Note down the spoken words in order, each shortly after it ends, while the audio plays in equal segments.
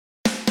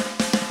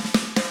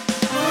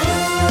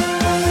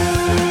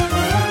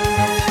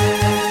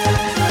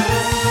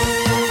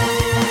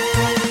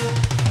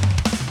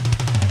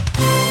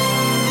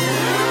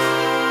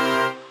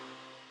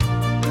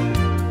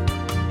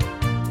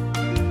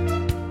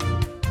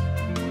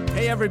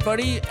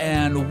everybody,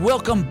 and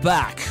welcome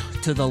back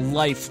to the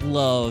Life,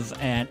 Love,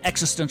 and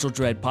Existential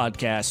Dread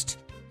podcast.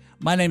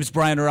 My name is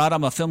Brian Arata.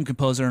 I'm a film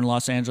composer in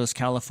Los Angeles,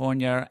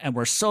 California, and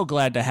we're so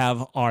glad to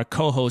have our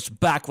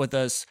co-host back with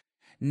us,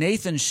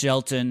 Nathan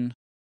Shelton,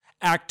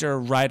 actor,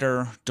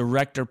 writer,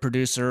 director,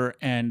 producer,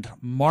 and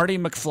Marty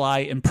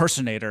McFly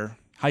impersonator.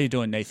 How you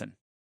doing, Nathan?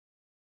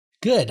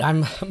 Good.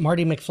 I'm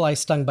Marty McFly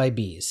stung by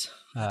bees.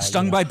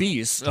 Stung by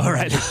bees. All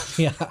right.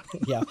 yeah.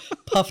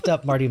 Puffed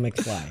up Marty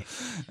McFly.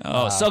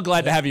 Oh, so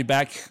glad to have you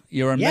back.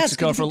 You were in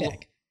Mexico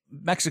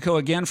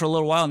again for a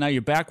little while. Now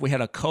you're back. We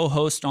had a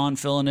co-host on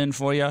filling in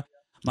for you.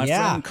 My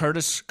friend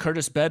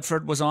Curtis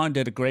Bedford was on,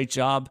 did a great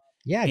job.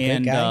 Yeah,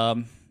 good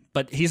guy.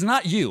 But he's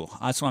not you.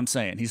 That's what I'm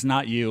saying. He's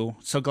not you.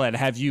 So glad to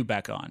have you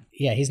back on.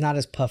 Yeah, he's not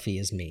as puffy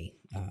as me.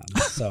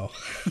 So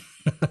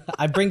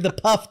I bring the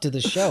puff to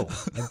the show.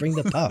 I bring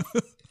the puff.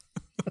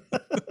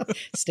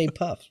 Stay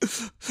puffed.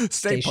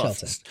 Stay puffed.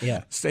 Shelton.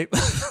 Yeah. Stay.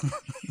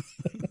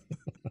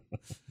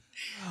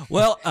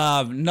 Well,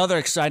 another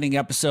exciting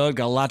episode.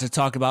 Got a lot to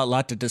talk about, a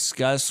lot to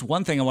discuss.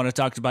 One thing I want to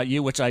talk about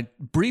you, which I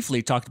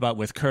briefly talked about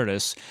with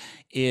Curtis,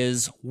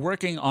 is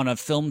working on a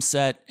film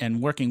set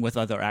and working with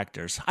other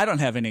actors. I don't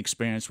have any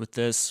experience with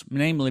this,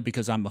 namely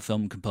because I'm a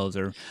film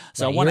composer.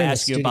 So I want to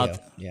ask you about.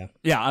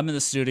 Yeah, I'm in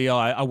the studio.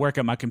 I work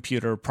at my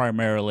computer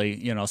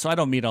primarily, so I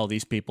don't meet all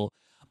these people.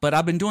 But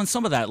I've been doing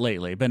some of that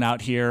lately. Been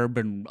out here,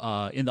 been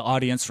in the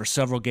audience for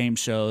several game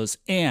shows,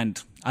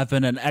 and I've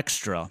been an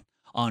extra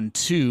on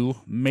two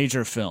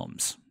major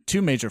films.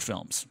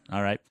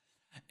 All right.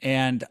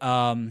 And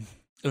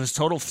it was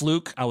total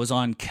fluke. I was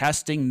on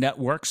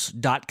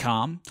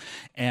castingnetworks.com,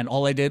 and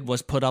all I did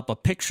was put up a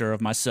picture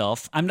of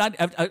myself. I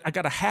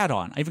got a hat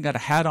on. I even got a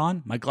hat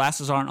on. My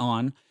glasses aren't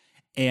on.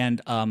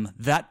 And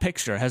that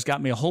picture has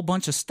got me a whole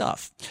bunch of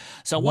stuff.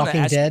 So I want to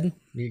ask, Dead?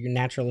 Your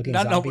natural looking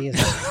zombie?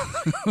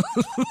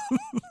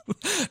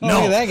 No.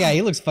 Look at that guy.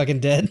 He looks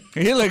fucking dead.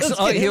 He looks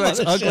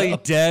ugly,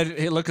 dead.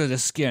 Hey, look at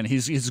his skin.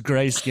 He's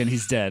gray skin.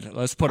 He's dead.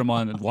 Let's put him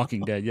on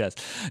Walking Dead. Yes.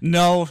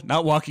 No,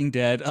 not Walking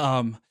Dead.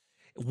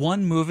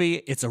 One movie,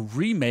 it's a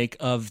remake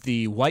of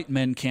the White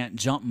Men Can't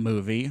Jump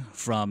movie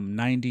from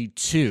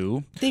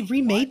 92. They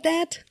remade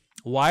that?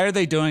 Why are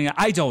they doing it?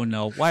 I don't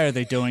know. Why are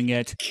they doing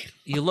it?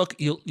 You look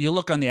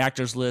on the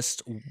actors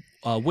list.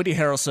 Woody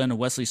Harrelson and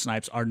Wesley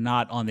Snipes are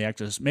not on the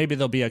actors. Maybe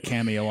there'll be a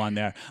cameo on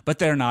there, but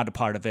they're not a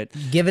part of it.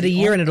 Give it a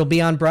year and it'll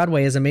be on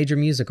Broadway as a major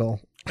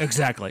musical.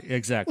 Exactly.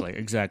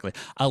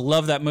 I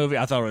love that movie.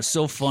 I thought it was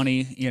so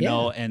funny,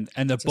 and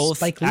they're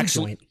both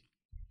actually.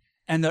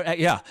 And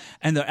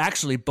they're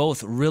actually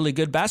both really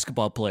good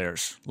basketball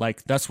players.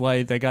 Like, that's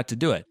why they got to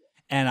do it.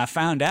 And I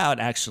found out,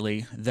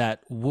 actually,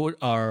 that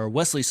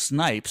Wesley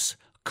Snipes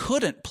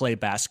couldn't play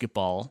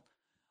basketball,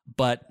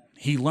 but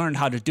he learned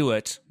how to do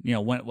it,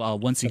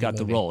 once he got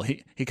the role.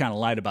 He kind of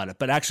lied about it.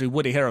 But actually,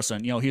 Woody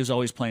Harrelson, he was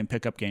always playing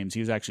pickup games.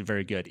 He was actually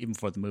very good, even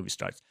before the movie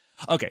starts.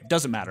 Okay,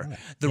 doesn't matter.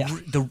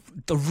 The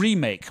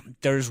remake,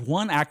 there's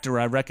one actor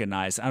I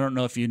recognize. I don't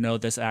know if you know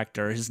this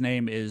actor. His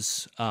name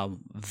is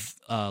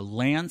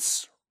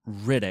Lance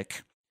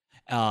Reddick.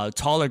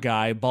 Taller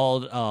guy,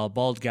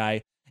 bald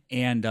guy.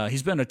 And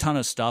he's been in a ton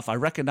of stuff. I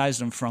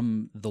recognized him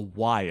from The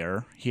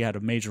Wire. He had a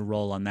major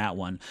role on that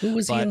one. Who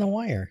was he in The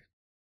Wire?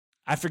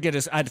 I forget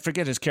his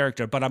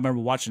character, but I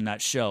remember watching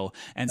that show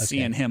and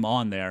seeing him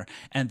on there.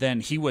 And then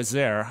he was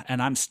there,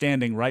 and I'm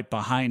standing right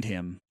behind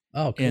him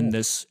in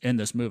this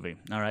movie.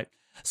 All right.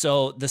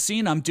 So the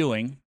scene I'm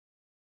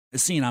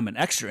an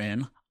extra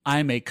in,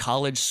 I'm a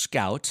college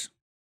scout,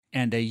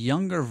 and a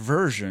younger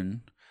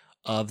version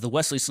of the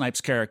Wesley Snipes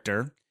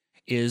character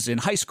is in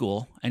high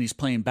school, and he's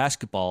playing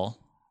basketball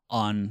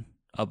on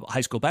a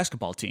high school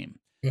basketball team.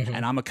 Mm-hmm.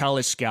 And I'm a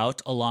college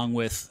scout along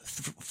with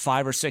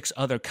 5 or 6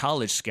 other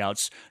college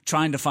scouts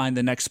trying to find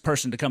the next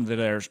person to come to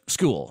their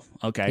school.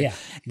 Okay. Yeah.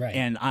 Right.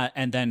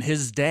 And then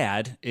his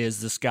dad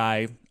is this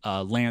guy,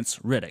 Lance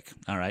Reddick.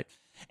 All right.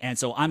 And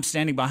so I'm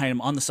standing behind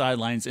him on the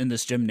sidelines in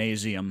this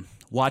gymnasium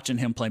watching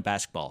him play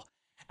basketball.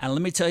 And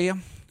let me tell you,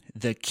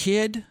 the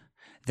kid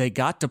they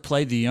got to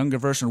play, the younger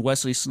version of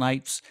Wesley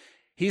Snipes,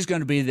 he's going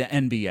to be the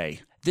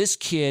NBA. This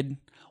kid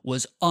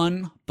was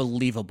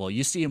unbelievable.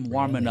 You see him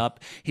warming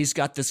up. He's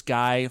got this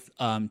guy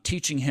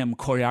teaching him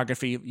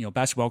choreography,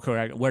 basketball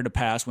choreography, where to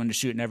pass, when to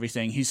shoot and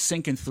everything. He's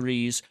sinking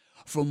threes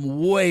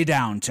from way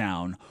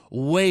downtown,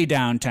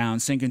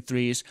 sinking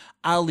threes,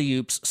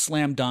 alley-oops,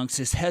 slam dunks.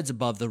 His head's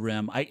above the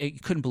rim. I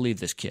couldn't believe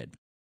this kid.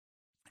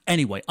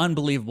 Anyway,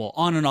 unbelievable.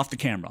 On and off the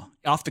camera,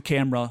 on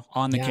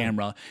the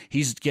camera.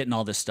 He's getting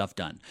all this stuff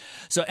done.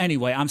 So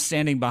anyway, I'm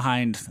standing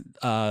behind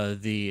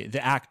the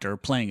actor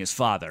playing his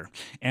father,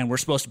 and we're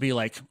supposed to be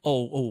like,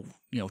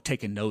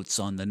 taking notes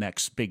on the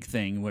next big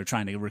thing. We're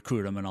trying to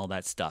recruit him and all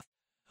that stuff.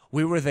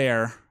 We were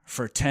there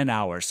for 10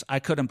 hours. I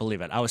couldn't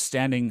believe it. I was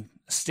standing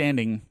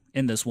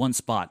in this one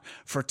spot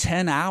for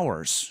 10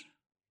 hours.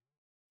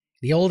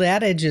 The old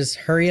adage is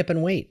hurry up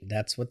and wait.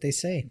 That's what they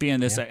say.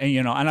 And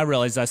I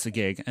realize that's the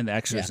gig and the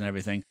extras and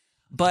everything.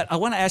 But I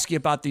want to ask you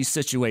about these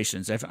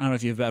situations. I don't know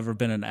if you've ever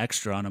been an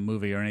extra on a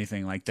movie or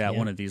anything like that,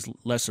 one of these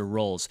lesser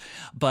roles.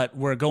 But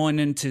we're going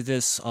into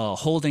this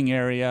holding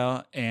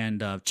area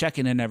and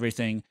checking in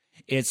everything.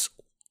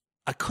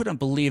 I couldn't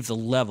believe the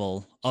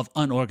level of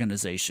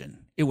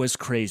unorganization. It was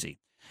crazy.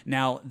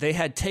 Now, they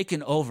had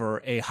taken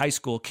over a high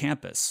school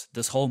campus,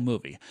 this whole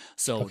movie.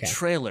 So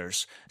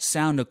trailers,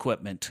 sound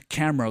equipment,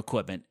 camera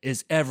equipment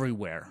is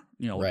everywhere.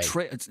 You know,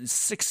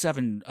 6,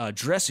 7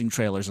 dressing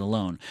trailers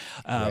alone.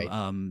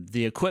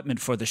 The equipment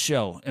for the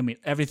show. I mean,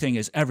 everything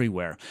is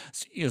everywhere.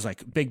 It was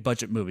like a big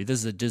budget movie. This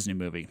is a Disney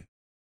movie.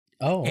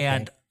 Oh,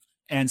 okay.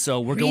 And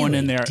so we're going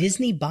in there.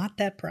 Disney bought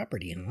that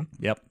property, huh?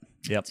 Yep.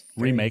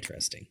 Remake.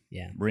 Interesting.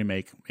 Yeah.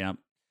 Remake. Yeah.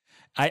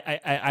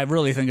 I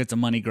really think it's a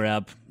money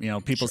grab. You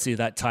know, people see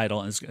that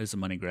title as a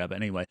money grab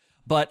anyway.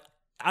 But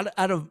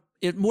out of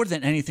it, more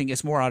than anything,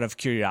 it's more out of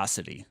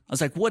curiosity. I was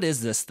like, what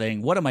is this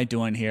thing? What am I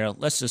doing here?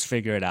 Let's just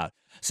figure it out.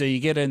 So you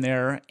get in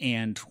there,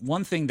 and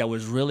one thing that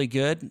was really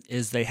good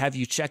is they have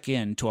you check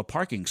in to a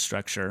parking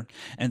structure,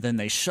 and then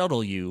they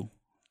shuttle you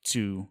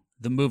to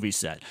the movie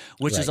set,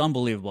 which is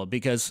unbelievable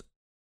because,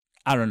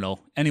 I don't know,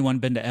 anyone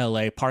been to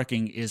LA,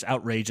 parking is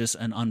outrageous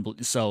and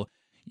unbelievable. So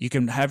you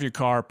can have your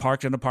car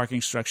parked in a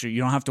parking structure.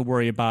 You don't have to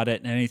worry about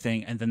it and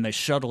anything. And then they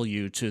shuttle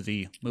you to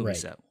the movie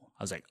set.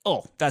 I was like,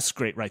 oh, that's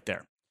great right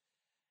there.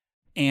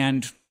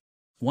 And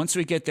once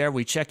we get there,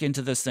 we check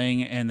into this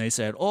thing and they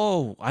said,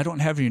 oh, I don't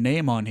have your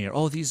name on here.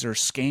 Oh, these are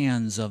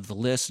scans of the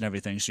list and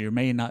everything. So your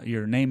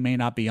name may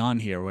not be on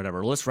here or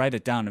whatever. Let's write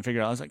it down and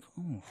figure it out. I was like,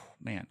 oh,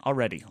 man,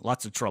 already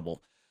lots of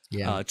trouble.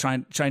 Yeah.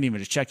 Trying even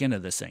to check into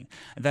this thing.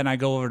 And then I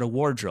go over to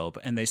wardrobe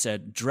and they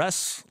said,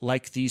 dress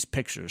like these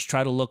pictures.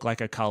 Try to look like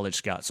a college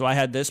scout. So I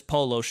had this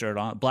polo shirt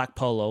on, black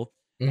polo,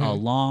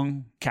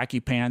 long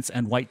khaki pants,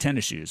 and white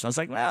tennis shoes. I was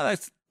like, well,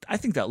 I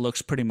think that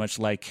looks pretty much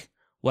like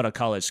what a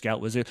college scout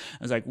was. I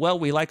was like, well,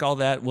 we like all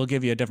that. We'll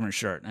give you a different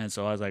shirt. And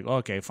so I was like,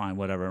 okay, fine,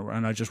 whatever.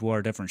 And I just wore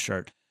a different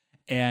shirt.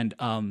 And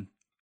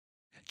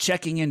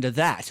checking into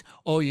that,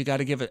 oh, you got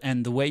to give it.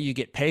 And the way you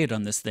get paid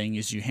on this thing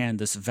is you hand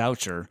this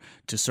voucher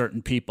to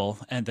certain people,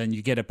 and then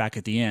you get it back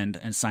at the end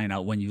and sign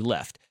out when you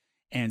left.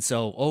 And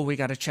so, oh, we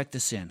got to check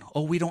this in.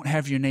 Oh, we don't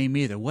have your name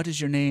either. What is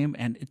your name?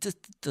 And it's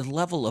just the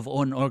level of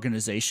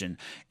unorganization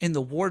in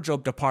the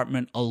wardrobe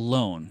department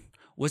alone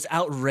was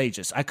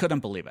outrageous. I couldn't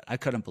believe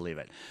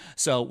it.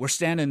 So we're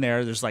standing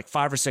there. There's like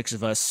 5 or 6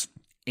 of us,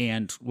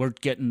 and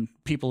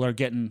people are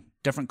getting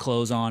different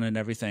clothes on and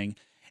everything.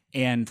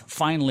 And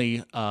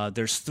finally,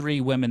 there's 3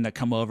 women that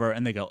come over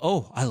and they go,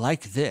 oh, I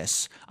like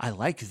this. I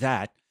like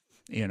that,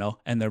 you know,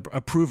 and they're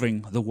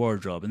approving the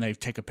wardrobe and they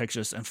take a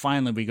picture. And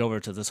finally, we go over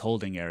to this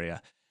holding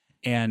area.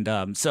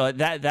 And so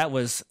that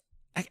was,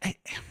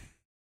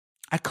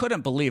 I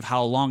couldn't believe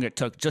how long it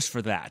took just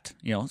for that.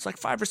 You know, it's like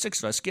 5 or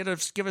 6 of us. Give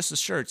us the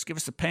shirts, give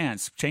us the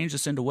pants, change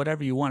us into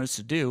whatever you want us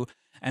to do,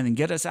 and then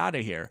get us out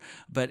of here.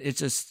 But it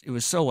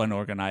was so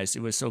unorganized.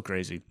 It was so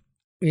crazy.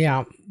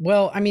 Yeah.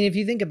 Well, I mean, if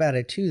you think about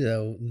it too,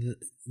 though,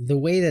 the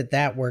way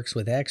that works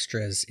with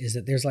extras is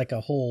that there's like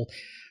a whole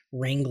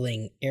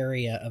wrangling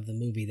area of the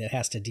movie that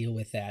has to deal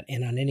with that.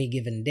 And on any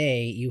given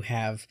day, you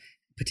have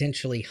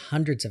potentially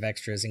hundreds of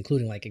extras,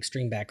 including like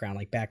extreme background,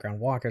 like background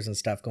walkers and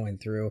stuff going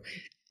through,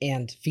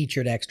 and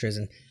featured extras.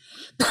 And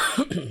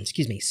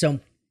excuse me.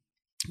 So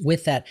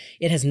with that,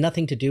 it has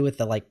nothing to do with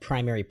the like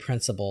primary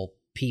principal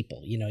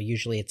people. You know,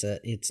 usually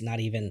it's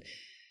not even.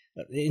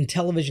 In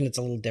television, it's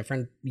a little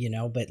different, you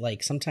know, but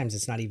like sometimes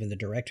it's not even the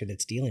director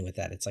that's dealing with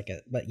that. It's like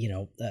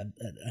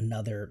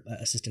another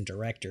assistant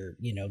director,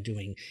 you know,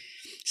 doing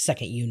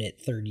 2nd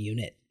unit, 3rd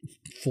unit,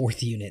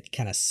 4th unit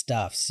kind of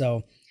stuff.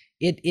 So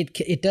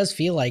it does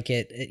feel like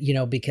it, you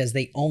know, because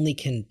they only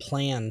can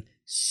plan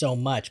so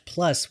much.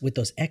 Plus with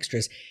those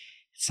extras,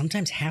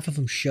 sometimes half of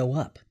them show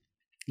up,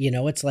 you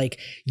know, it's like,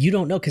 you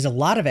don't know, because a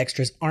lot of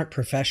extras aren't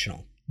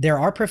professional. There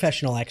are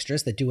professional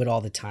extras that do it all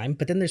the time,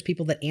 but then there's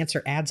people that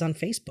answer ads on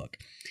Facebook.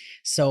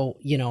 So,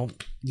 you know,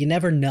 you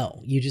never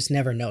know. You just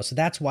never know. So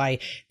that's why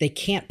they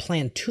can't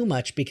plan too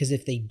much, because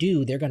if they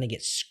do, they're going to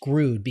get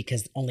screwed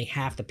because only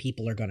half the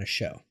people are going to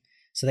show.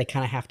 So they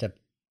kind of have to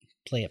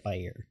play it by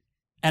ear.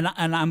 And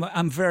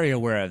I'm very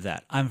aware of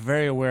that.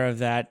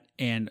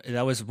 And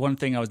that was one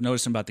thing I was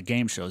noticing about the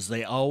game shows.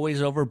 They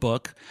always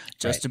overbook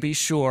just to be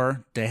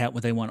sure.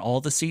 They want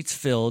all the seats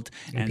filled.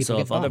 And so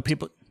if other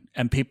people...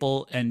 And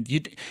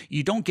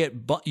you don't get,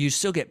 you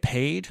still get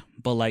paid,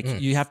 but like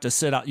you have to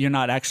sit out. You're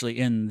not actually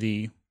in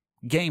the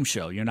game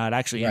show. You're not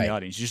actually in the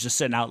audience. You're just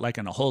sitting out like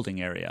in a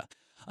holding area.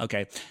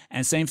 Okay.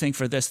 And same thing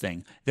for this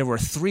thing. There were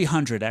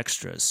 300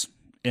 extras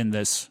in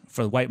this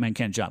for White Men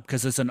Can't Jump,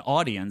 because it's an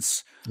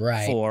audience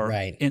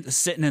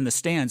sitting in the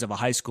stands of a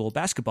high school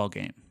basketball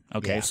game.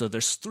 Okay. So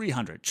there's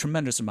 300,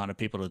 tremendous amount of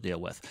people to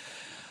deal with.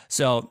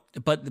 So,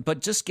 but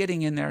just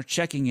getting in there,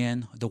 checking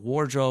in, the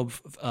wardrobe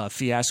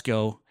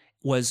fiasco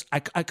was, I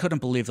couldn't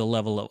believe the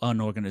level of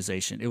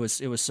unorganization. It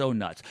was so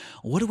nuts.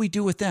 What do we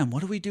do with them?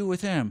 What do we do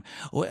with him?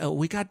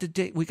 We got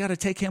to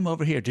take him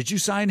over here. Did you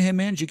sign him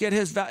in? Did you get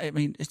his value? I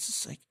mean, it's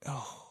just like,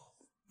 oh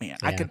man,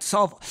 I Yeah. could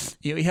solve.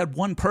 You had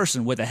one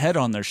person with a head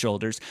on their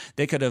shoulders.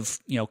 They could have,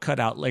 cut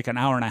out like an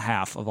hour and a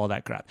half of all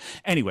that crap.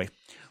 Anyway,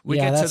 we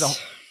Yeah, get to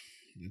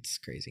it's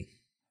crazy.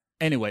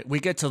 we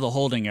get to the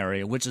holding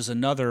area, which is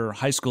another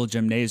high school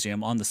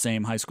gymnasium on the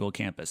same high school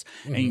campus.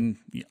 And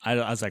I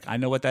was like, I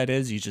know what that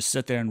is. You just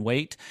sit there and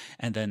wait,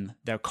 and then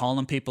they're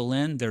calling people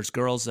in. There's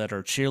girls that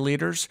are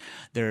cheerleaders.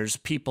 There's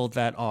people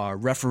that are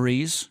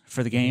referees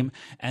for the game.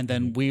 And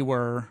then we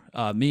were,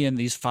 me and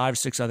these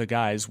 5-6 other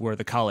guys were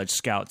the college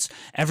scouts.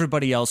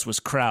 Everybody else was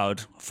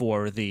crowd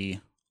for the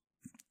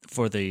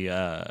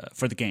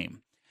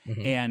game.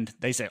 And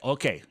they say,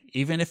 okay,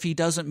 even if he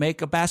doesn't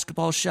make a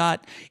basketball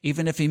shot,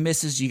 even if he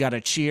misses, you got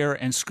to cheer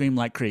and scream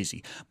like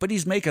crazy. But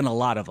he's making a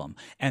lot of them.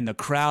 And the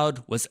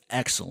crowd was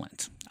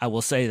excellent. I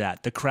will say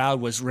that. The crowd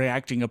was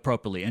reacting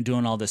appropriately and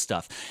doing all this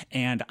stuff.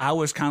 And I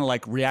was kind of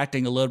like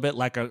reacting a little bit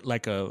like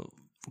a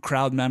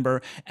crowd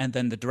member. And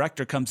then the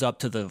director comes up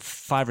to the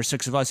 5 or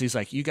 6 of us. He's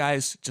like, you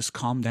guys just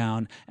calm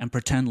down and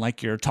pretend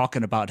like you're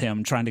talking about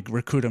him, trying to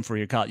recruit him for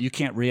your college. You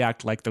can't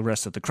react like the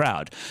rest of the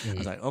crowd. I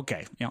was like,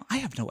 okay, I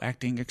have no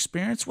acting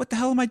experience. What the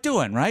hell am I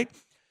doing? Right.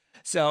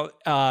 So,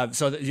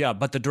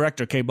 but the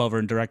director came over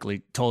and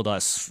directly told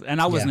us,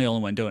 and I wasn't the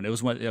only one doing it. It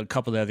was a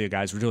couple of the other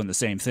guys were doing the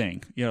same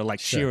thing,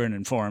 cheering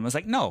and for him. I was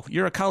like, no,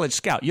 you're a college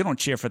scout. You don't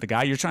cheer for the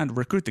guy. You're trying to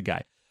recruit the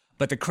guy.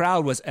 But the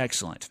crowd was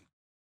excellent.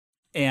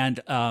 And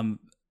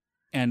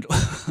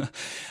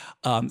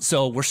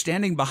so we're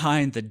standing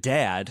behind the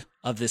dad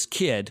of this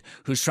kid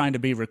who's trying to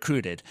be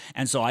recruited.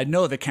 And so I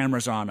know the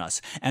cameras are on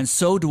us. And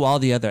so do all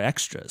the other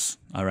extras.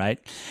 All right.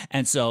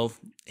 And so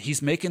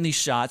he's making these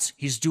shots.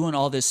 He's doing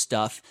all this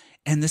stuff.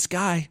 And this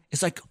guy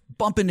is like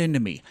bumping into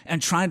me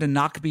and trying to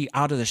knock me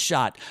out of the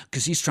shot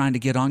because he's trying to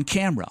get on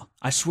camera.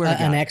 I swear to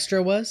God. An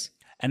extra was?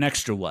 An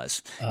extra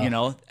was,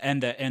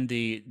 and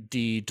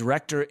the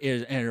director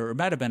is, or it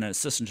might have been an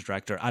assistant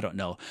director, I don't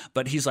know,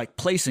 but he's like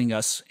placing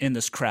us in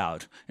this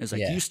crowd. It's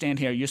like, you stand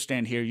here, you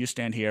stand here, you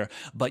stand here,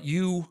 but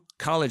you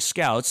college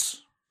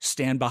scouts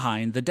stand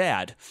behind the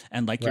dad,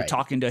 and like you're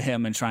talking to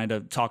him and trying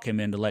to talk him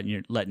into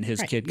letting his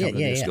kid come to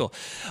your school.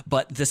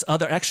 But this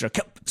other extra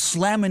kept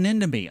slamming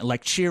into me,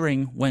 like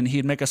cheering when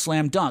he'd make a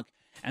slam dunk.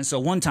 And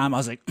so one time I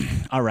was like,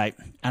 all right.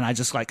 And I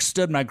just like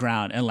stood my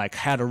ground and like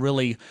had a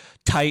really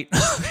tight,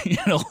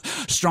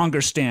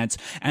 stronger stance.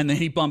 And then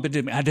he bumped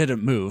into me. I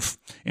didn't move,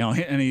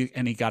 and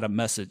he got the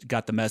message.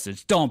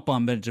 Don't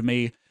bump into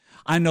me.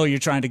 I know you're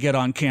trying to get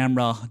on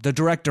camera. The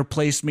director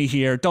placed me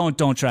here.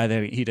 Don't try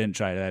that. He didn't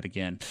try that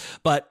again.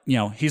 But,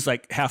 he's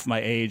like half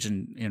my age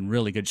and in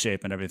really good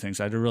shape and everything.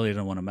 So I really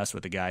didn't want to mess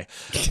with the guy.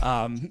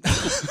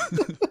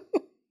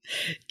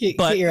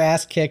 Get your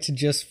ass kicked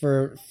just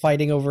for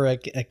fighting over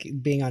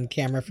being on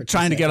camera for 2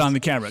 trying seconds. to get on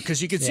the camera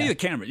because you could see the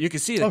camera. You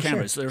could see the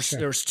cameras. Sure.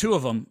 There's 2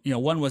 of them.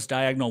 One was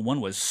diagonal,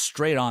 one was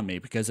straight on me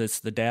because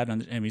it's the dad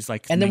and he's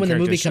like. And then when the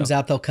movie comes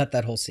out, they'll cut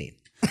that whole scene.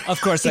 Of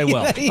course they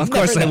will. Of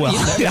course they will.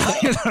 Yeah,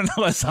 you don't know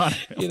what's on it.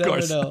 You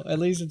never know. At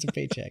least it's a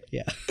paycheck.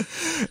 Yeah.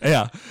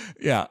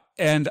 Yeah.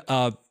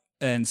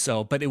 And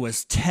so, but it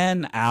was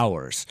 10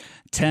 hours.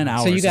 10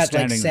 hours. So you got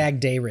like SAG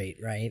day rate,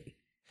 right?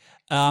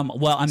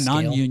 Well, I'm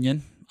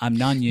non-union.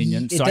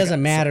 It so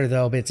doesn't matter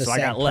though, but it's a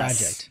SAG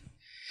project.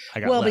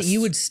 But you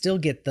would still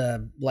get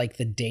a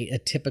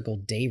typical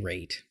day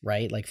rate,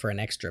 right? Like for an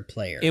extra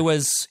player.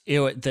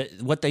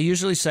 What they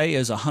usually say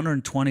is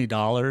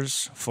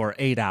 $120 for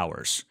 8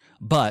 hours.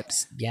 But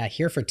yeah,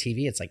 here for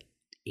TV it's like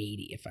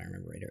 80 if I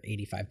remember right, or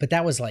 85. But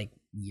that was like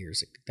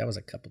years. That was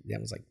like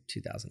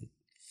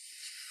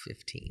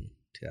 2015.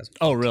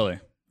 Oh, really?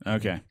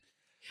 Okay.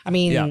 I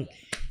mean,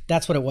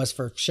 that's what it was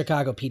for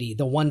Chicago PD.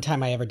 The one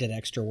time I ever did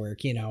extra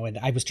work, and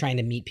I was trying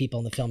to meet people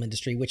in the film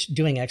industry, which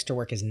doing extra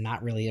work is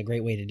not really a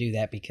great way to do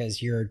that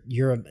because you're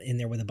in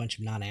there with a bunch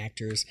of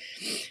non-actors.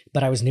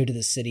 But I was new to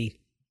the city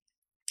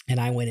and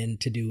I went in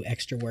to do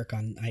extra work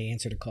I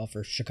answered a call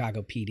for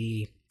Chicago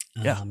PD.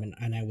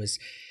 And I was,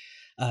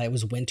 it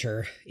was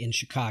winter in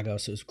Chicago.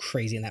 So it was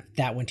crazy. And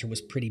that winter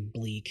was pretty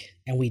bleak.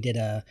 And we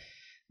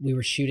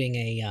were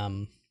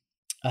shooting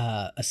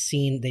a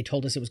scene. They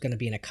told us it was going to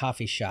be in a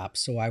coffee shop.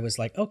 So I was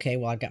like, okay,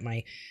 well, I've got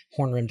my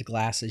horn-rimmed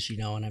glasses,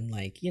 and I'm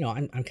like,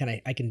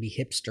 I can be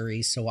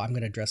hipstery, so I'm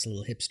going to dress a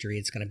little hipstery.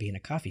 It's going to be in a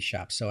coffee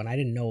shop. And I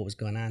didn't know what was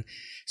going on.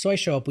 So I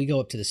show up, we go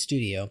up to the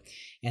studio,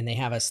 and they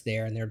have us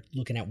there, and they're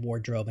looking at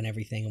wardrobe and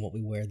everything and what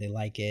we wear. They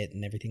like it,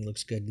 and everything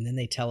looks good. And then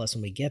they tell us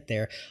when we get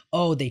there,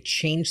 oh, they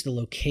changed the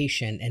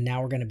location, and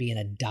now we're going to be in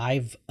a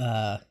dive,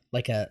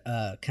 like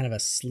a kind of a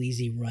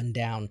sleazy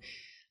rundown,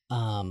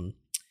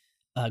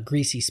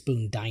 Greasy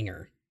Spoon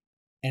diner.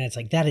 And it's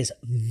like, that is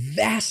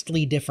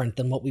vastly different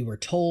than what we were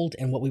told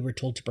and what we were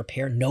told to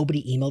prepare.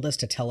 Nobody emailed us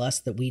to tell us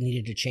that we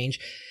needed to change.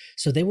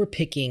 So they were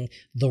picking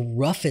the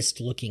roughest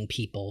looking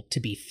people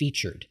to be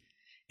featured.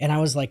 And I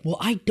was like, well,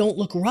 I don't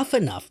look rough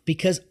enough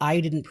because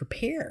I didn't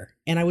prepare.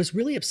 And I was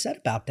really upset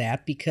about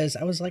that because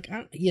I was like,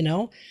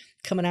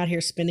 coming out here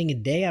spending a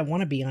day, I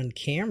want to be on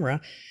camera.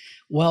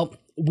 Well,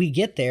 we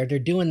get there, they're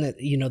doing the,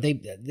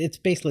 it's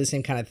basically the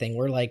same kind of thing.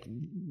 We're like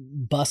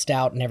bust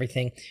out and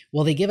everything.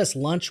 Well, they give us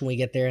lunch when we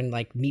get there and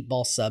like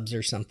meatball subs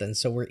or something.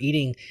 So we're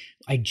eating.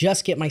 I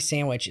just get my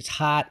sandwich. It's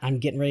hot. I'm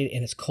getting ready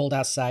and it's cold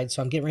outside.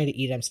 So I'm getting ready to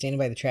eat. I'm standing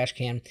by the trash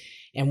can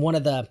and one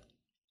of the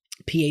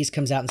PAs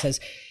comes out and says,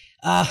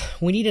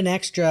 we need an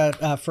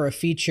extra for a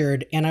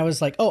featured. And I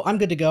was like, oh, I'm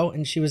good to go.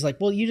 And she was like,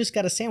 well, you just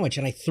got a sandwich.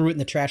 And I threw it in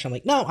the trash. I'm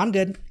like, no, I'm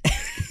good.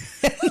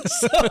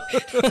 So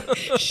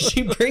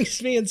she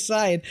brings me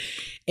inside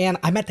and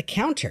I'm at the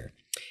counter.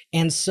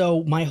 And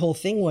so my whole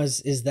thing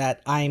is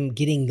that I'm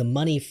getting the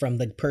money from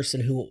the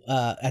person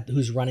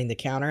who's running the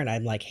counter. And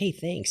I'm like, hey,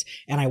 thanks.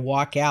 And I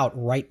walk out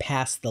right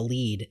past the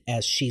lead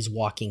as she's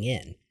walking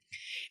in.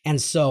 And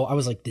so I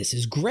was like, this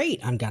is great.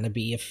 I'm going to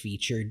be a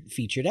featured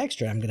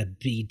extra. I'm going to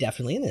be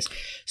definitely in this.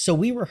 So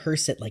we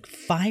rehearse it like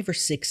 5 or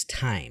 6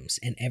 times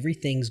and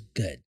everything's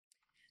good.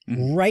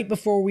 Mm-hmm. Right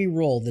before we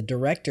roll, the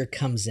director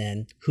comes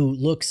in who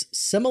looks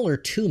similar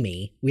to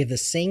me. We have the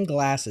same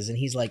glasses and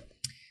he's like,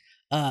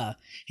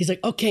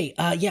 okay,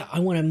 yeah, I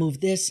want to move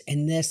this,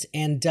 and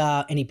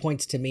he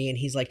points to me and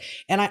he's like,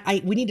 and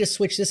we need to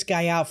switch this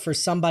guy out for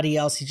somebody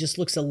else. He just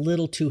looks a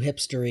little too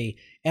hipstery.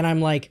 And I'm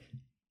like,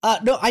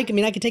 no, I can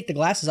take the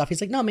glasses off. He's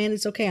like, no, man,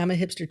 it's okay. I'm a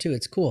hipster too.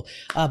 It's cool.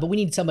 But we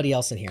need somebody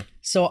else in here.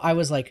 So I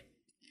was like,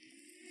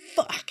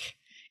 fuck.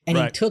 And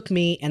He took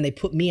me and they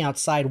put me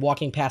outside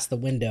walking past the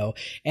window.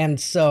 And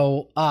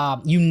so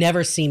you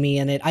never see me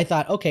in it. I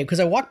thought, okay,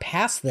 because I walk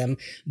past them,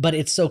 but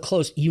it's so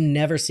close. You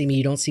never see me.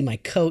 You don't see my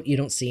coat. You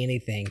don't see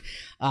anything.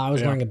 I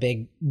was wearing a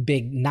big,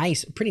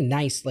 pretty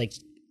nice, like,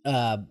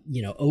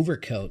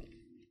 overcoat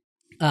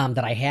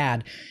that I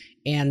had.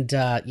 And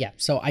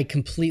so I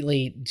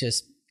completely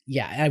just,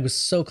 I was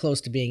so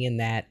close to being in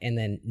that and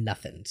then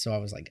nothing. So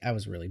I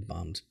was really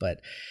bummed.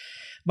 But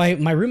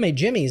my roommate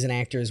Jimmy is an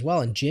actor as well,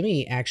 and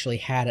Jimmy actually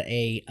had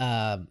a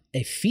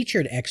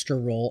featured extra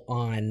role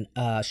on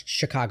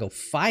Chicago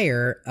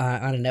Fire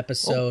on an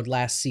episode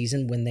last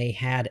season when they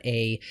had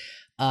a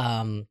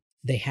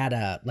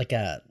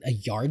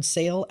yard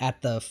sale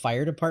at the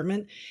fire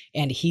department,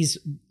 and he's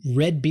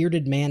Red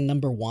Bearded Man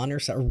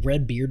 #1 or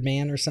Red Beard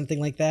Man or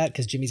something like that,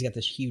 because Jimmy's got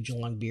this huge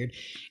long beard,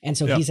 and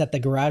so he's at the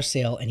garage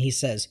sale and he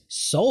says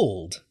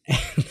 "sold."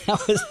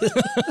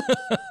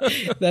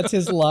 That's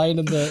his line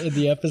in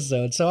the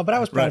episode. So, but I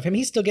was proud of him.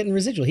 He's still getting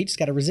residual. He just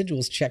got a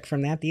residuals check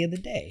from that the other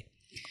day.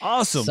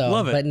 Awesome.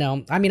 Love it. But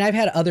no, I mean, I've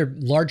had other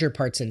larger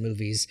parts in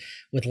movies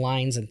with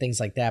lines and things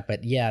like that.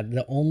 But yeah,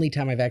 the only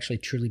time I've actually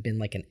truly been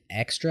like an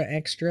extra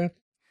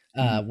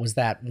was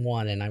that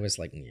one. And I was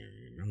like, I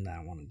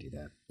don't want to do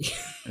that.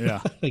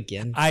 Yeah.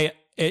 Again.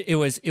 It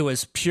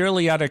was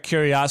purely out of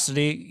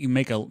curiosity. You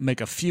make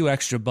a few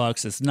extra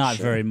bucks. It's not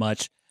very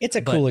much. It's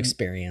a cool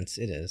experience.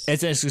 It is.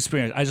 It's an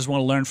experience. I just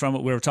want to learn from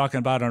it. We were talking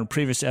about on a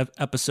previous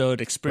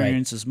episode,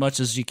 experience as much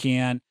as you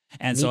can.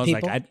 And so I was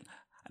like, I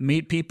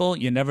meet people.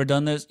 You've never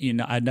done this.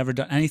 I've never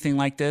done anything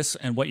like this.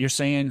 And what you're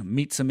saying,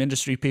 meet some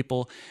industry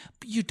people,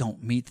 but you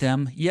don't meet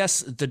them. Yes,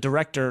 the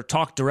director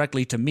talked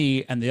directly to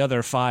me and the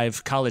other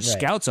 5 college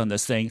scouts on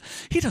this thing.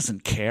 He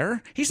doesn't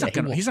care. He's not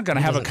going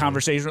to have a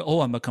conversation.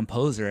 Oh, I'm a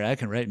composer. I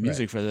can write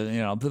music for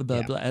the, blah,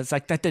 blah, blah. It's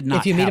like, that did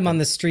not If you happen. meet him on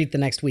the street the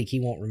next week, he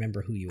won't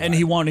remember who you are. And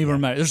he won't even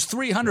remember. There's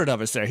 300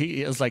 of us there.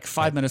 It was like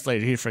 5 minutes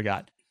later, he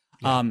forgot.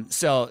 Yeah.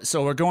 So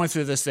we're going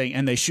through this thing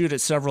and they shoot it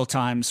several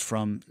times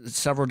from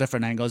several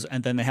different angles,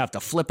 and then they have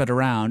to flip it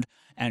around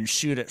and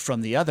shoot it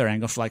from the other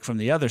angle, like from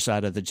the other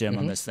side of the gym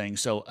on this thing.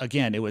 So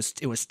again, it was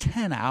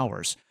 10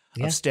 hours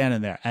of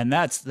standing there, and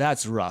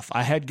that's rough.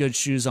 I had good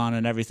shoes on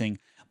and everything,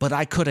 but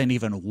I couldn't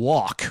even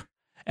walk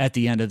at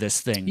the end of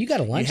this thing. You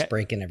got a lunch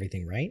break and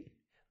everything, right?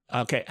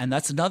 Okay. And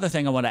that's another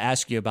thing I want to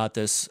ask you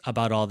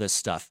about all this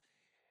stuff.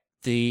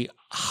 The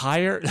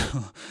higher,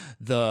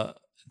 the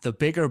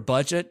bigger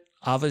budget,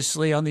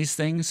 obviously, on these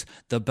things,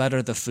 the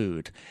better the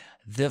food.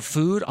 The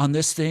food on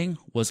this thing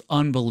was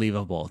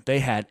unbelievable. They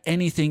had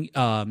anything,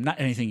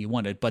 not anything you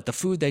wanted, but the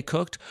food they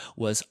cooked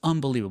was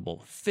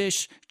unbelievable.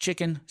 Fish,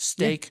 chicken,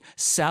 steak,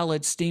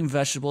 salad, steamed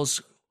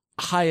vegetables,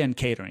 high-end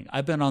catering.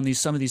 I've been on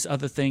some of these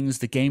other things,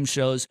 the game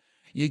shows.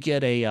 You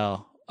get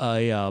a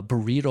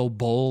burrito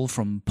bowl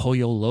from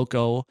Pollo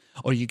Loco,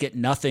 or you get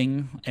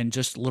nothing and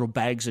just little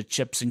bags of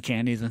chips and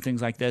candies and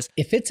things like this.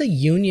 If it's a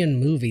union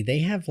movie, they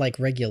have like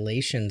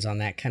regulations on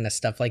that kind of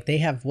stuff. Like they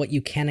have what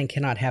you can and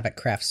cannot have at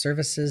craft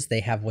services. They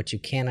have what you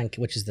can,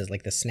 which is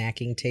like the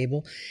snacking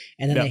table.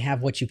 And then they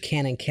have what you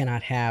can and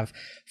cannot have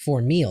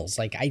for meals.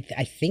 Like I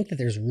think that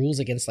there's rules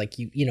against like,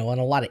 on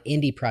a lot of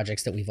indie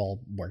projects that we've all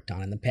worked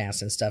on in the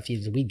past and stuff,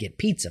 we'd get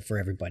pizza for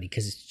everybody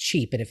because it's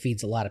cheap and it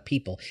feeds a lot of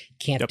people.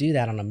 Can't do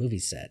that on a movie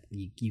set.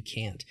 You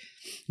can't.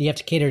 You have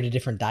to cater to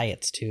different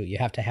diets too. You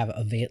have to have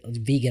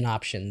vegan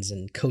options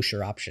and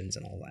kosher options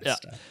and all that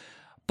stuff.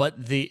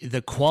 But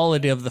the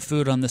quality of the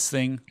food on this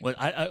thing was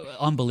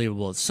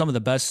unbelievable. Some of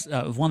the best,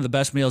 one of the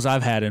best meals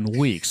I've had in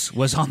weeks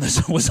was on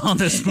this movie.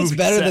 It's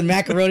better than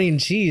macaroni and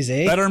cheese,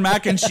 eh? Better than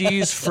mac and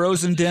cheese,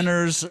 frozen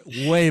dinners,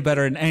 way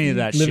better than any of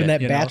that Living shit.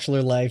 that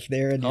bachelor life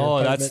there in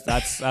your apartment.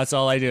 that's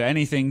all I do.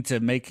 Anything to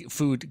make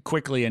food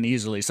quickly and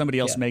easily. Somebody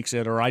else makes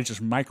it, or I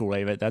just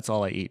microwave it. That's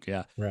all I eat.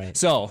 Yeah. Right.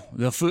 So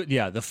the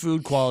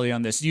food quality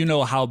on this. You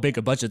know how big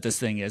a budget this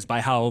thing is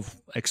by how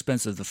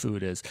expensive the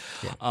food is.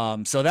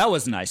 Yeah. So that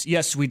was nice.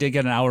 Yes, we did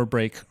get an hour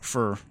break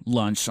for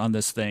lunch on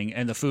this thing,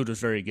 and the food was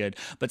very good.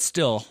 But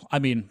still, I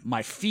mean,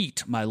 my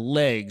feet, my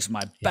legs,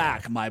 my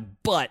back, my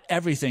butt,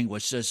 everything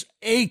was just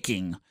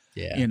aching.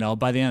 Yeah. You know,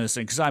 by the end of this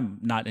thing, because I'm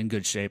not in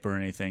good shape or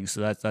anything,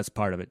 so that's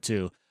part of it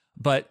too.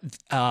 But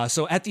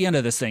so at the end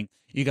of this thing,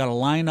 you got to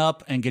line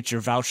up and get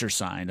your voucher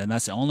signed, and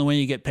that's the only way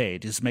you get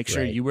paid. Just make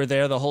sure you were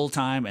there the whole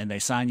time, and they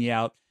sign you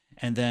out.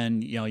 And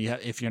then, you know,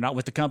 if you're not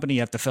with the company, you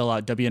have to fill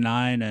out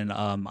W-9 and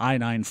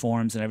I-9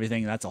 forms and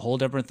everything. That's a whole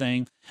different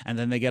thing. And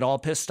then they get all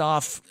pissed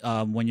off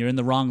when you're in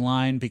the wrong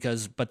line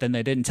but then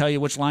they didn't tell you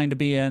which line to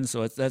be in.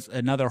 So that's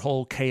another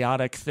whole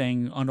chaotic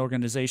thing,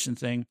 unorganization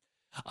thing.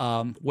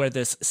 Where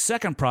this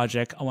second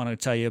project I want to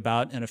tell you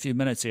about in a few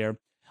minutes here,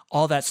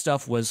 all that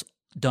stuff was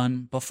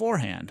done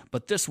beforehand.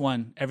 But this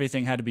one,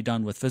 everything had to be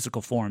done with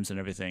physical forms and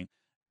everything.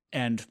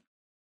 And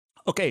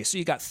okay, so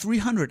you got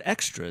 300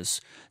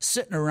 extras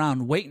sitting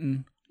around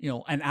waiting, you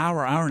know, an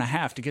hour and a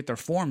half to get their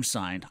forms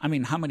signed. I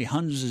mean, how many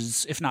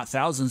hundreds, if not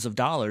thousands of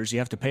dollars you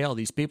have to pay all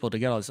these people to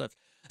get all this stuff?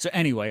 So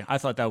anyway, I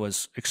thought that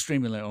was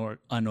extremely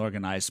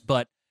unorganized,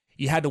 but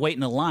you had to wait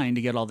in a line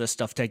to get all this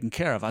stuff taken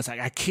care of. I was like,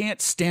 I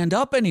can't stand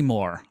up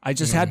anymore. I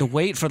just had to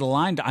wait for the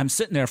line. I'm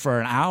sitting there for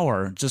an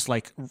hour, just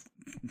like,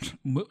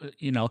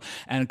 you know,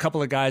 and a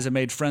couple of guys I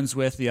made friends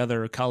with, the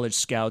other college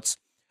scouts.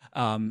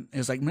 It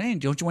was like, man,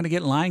 don't you want to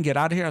get in line, get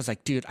out of here? I was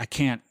like, dude, I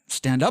can't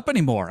stand up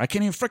anymore. I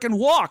can't even freaking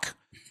walk.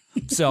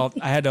 So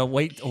I had to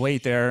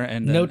wait there.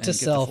 And note to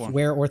self: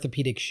 wear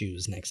orthopedic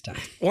shoes next time.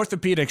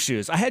 Orthopedic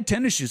shoes. I had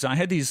tennis shoes. I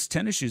had these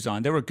tennis shoes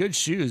on. They were good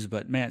shoes,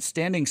 but man,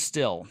 standing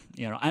still.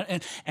 You know,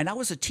 and I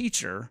was a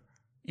teacher.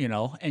 You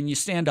know, and you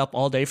stand up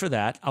all day for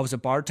that. I was a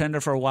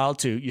bartender for a while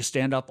too. You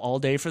stand up all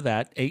day for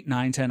that, 8,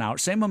 9, 10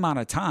 hours, same amount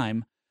of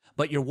time,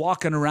 but you're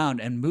walking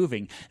around and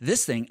moving.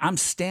 This thing, I'm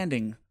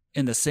standing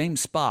in the same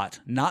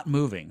spot, not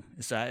moving.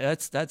 So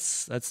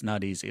that's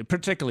not easy,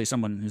 particularly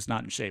someone who's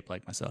not in shape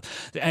like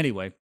myself.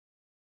 Anyway,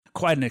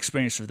 quite an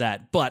experience for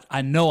that. But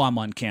I know I'm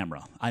on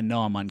camera.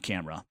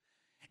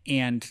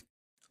 And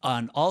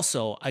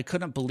also, I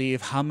couldn't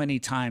believe how many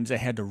times I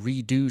had to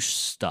redo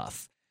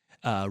stuff.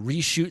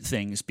 Reshoot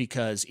things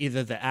because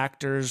either the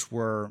actors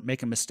were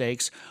making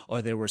mistakes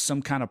or there was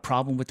some kind of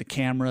problem with the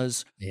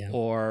cameras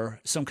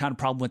or some kind of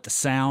problem with the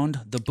sound.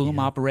 The boom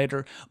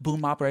operator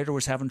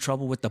was having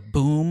trouble with the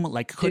boom,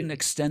 like couldn't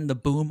extend the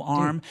boom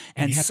arm.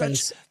 And it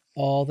happens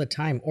all the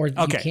time. Or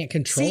you can't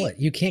control it.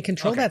 You can't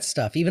control that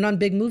stuff. Even on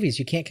big movies,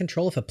 you can't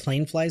control if a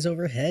plane flies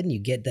overhead and you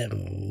get that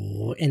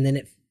and then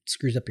it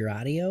screws up your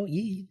audio.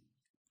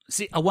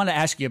 See, I want to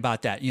ask you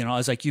about that. You know, I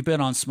was like, you've been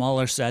on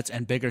smaller sets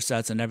and bigger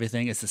sets and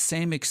everything. It's the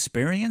same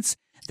experience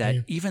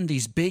that even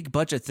these big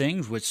budget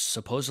things, which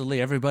supposedly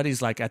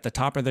everybody's like at the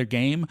top of their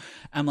game,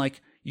 I'm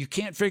like, you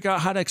can't figure out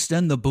how to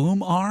extend the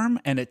boom arm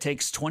and it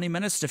takes 20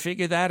 minutes to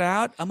figure that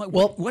out. I'm like,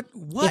 well, what?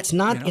 It's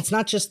not, you know? It's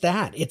not just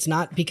that. It's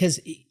not because,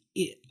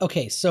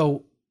 okay,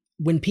 so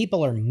when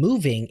people are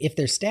moving, if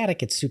they're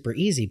static, it's super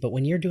easy. But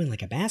when you're doing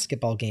like a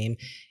basketball game,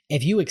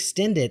 if you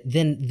extend it,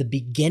 then the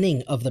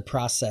beginning of the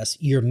process,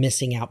 you're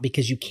missing out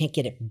because you can't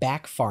get it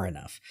back far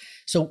enough.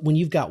 So when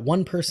you've got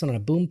one person on a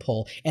boom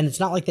pole, and it's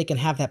not like they can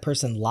have that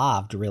person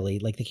laved really,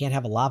 like they can't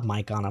have a lav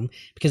mic on them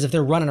because if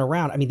they're running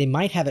around, I mean, they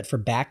might have it for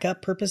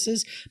backup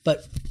purposes,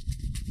 but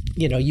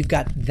you know, you've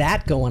got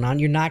that going on.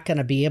 You're not going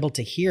to be able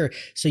to hear.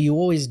 So you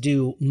always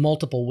do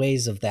multiple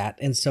ways of that.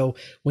 And so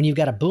when you've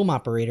got a boom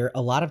operator,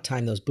 a lot of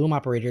time, those boom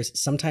operators,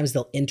 sometimes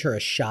they'll enter a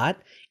shot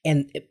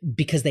and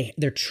because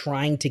they're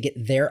trying to get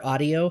their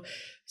audio.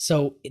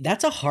 So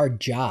that's a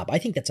hard job. I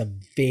think that's a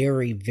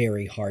very,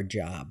 very hard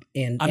job.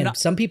 And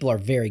some people are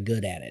very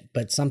good at it,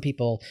 but some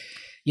people,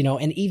 you know,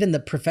 and even the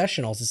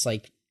professionals, it's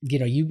like, you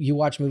know, you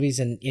watch movies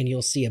and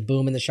you'll see a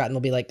boom in the shot and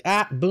they'll be like,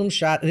 boom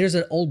shot. There's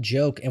an old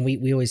joke. And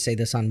we always say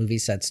this on movie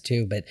sets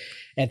too. But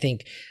I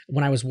think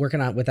when I was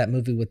working on with that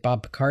movie with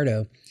Bob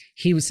Picardo,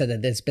 he said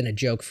that it's been a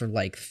joke for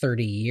like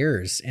 30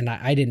 years. And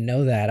I didn't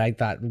know that. I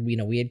thought, you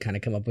know, we had kind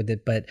of come up with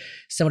it, but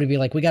somebody would be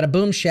like, we got a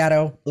boom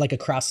shadow, like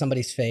across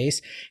somebody's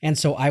face. And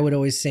so I would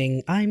always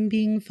sing, I'm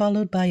being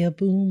followed by a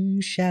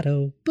boom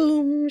shadow,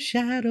 boom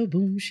shadow,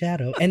 boom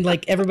shadow. And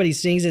like everybody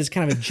sings it as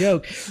kind of a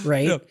joke,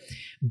 right? Yeah.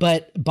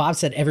 But Bob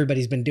said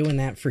everybody's been doing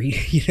that for,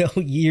 you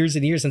know, years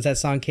and years since that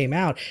song came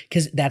out,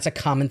 because that's a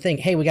common thing.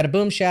 Hey, we got a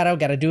boom shadow,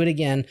 got to do it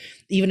again.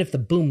 Even if the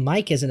boom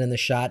mic isn't in the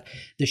shot,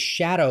 the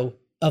shadow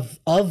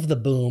of the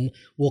boom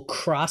will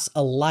cross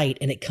a light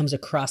and it comes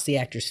across the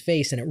actor's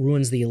face and it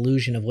ruins the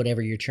illusion of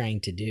whatever you're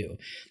trying to do.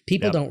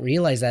 People don't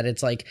realize that.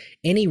 It's like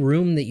any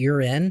room that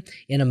you're in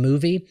a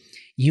movie,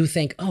 you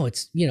think, oh,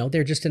 it's,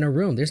 they're just in a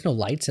room. There's no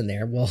lights in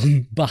there. Well,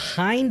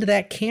 behind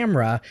that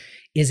camera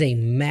is a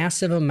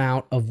massive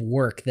amount of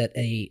work that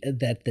the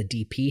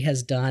DP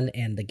has done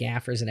and the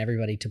gaffers and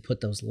everybody to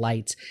put those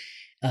lights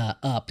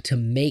up, to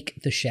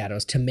make the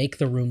shadows, to make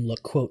the room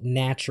look, quote,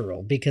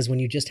 natural. Because when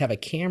you just have a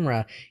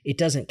camera, it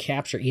doesn't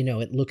capture,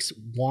 it looks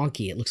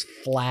wonky, it looks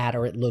flat,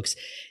 or it looks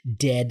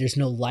dead. There's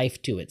no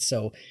life to it.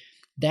 So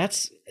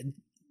that's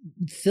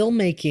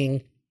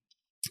filmmaking,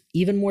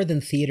 even more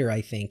than theater,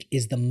 I think,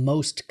 is the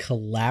most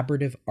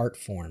collaborative art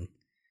form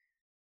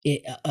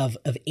of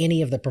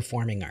any of the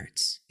performing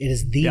arts. It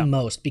is the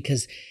most,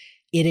 because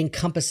it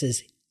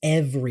encompasses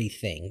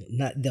everything,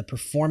 not the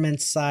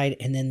performance side,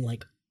 and then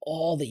like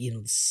all the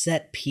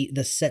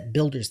the set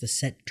builders, the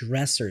set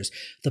dressers,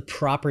 the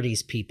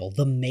properties people,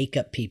 the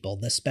makeup people,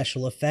 the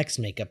special effects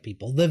makeup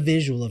people, the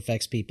visual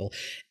effects people,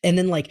 and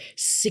then like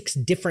 6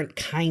 different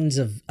kinds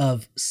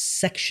of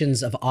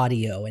sections of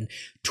audio and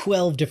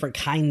 12 different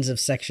kinds of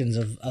sections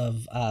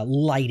of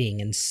lighting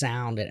and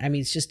sound. And I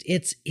mean,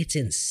 it's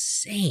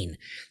insane.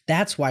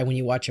 That's why when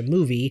you watch a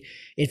movie,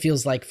 it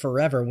feels like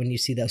forever when you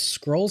see those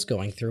scrolls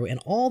going through, and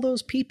all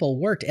those people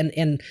worked,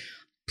 and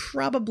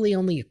probably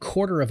only a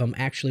quarter of them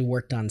actually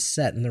worked on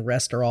set, and the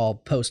rest are all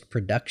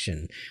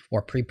post-production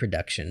or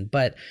pre-production.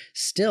 But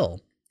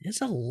still, there's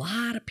a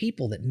lot of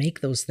people that make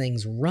those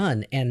things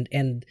run.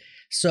 And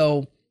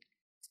so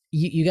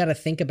you got to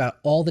think about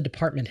all the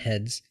department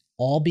heads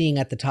all being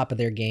at the top of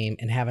their game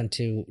and having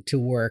to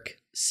work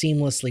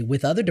seamlessly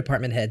with other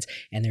department heads,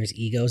 and there's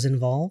egos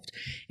involved,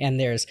 and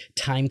there's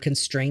time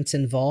constraints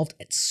involved.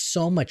 It's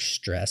so much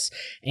stress,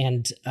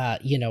 and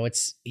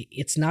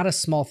it's not a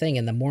small thing.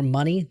 And the more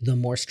money, the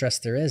more stress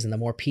there is, and the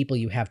more people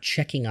you have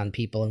checking on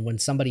people. And when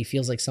somebody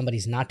feels like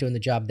somebody's not doing the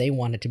job they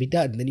want it to be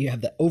done, then you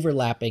have the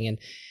overlapping, and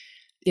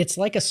it's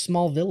like a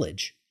small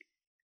village.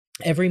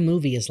 Every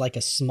movie is like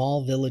a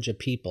small village of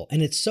people,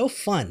 and it's so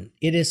fun.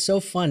 It is so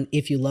fun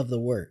if you love the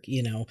work,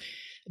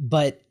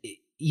 but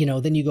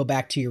then you go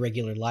back to your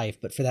regular life.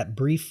 But for that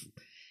brief,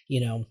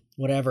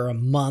 whatever, a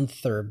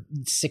month or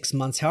 6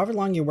 months, however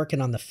long you're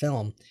working on the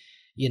film,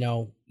 you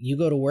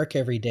go to work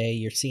every day,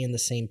 you're seeing the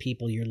same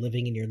people, you're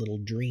living in your little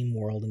dream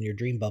world and your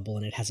dream bubble,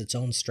 and it has its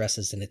own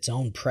stresses and its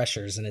own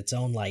pressures and its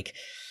own,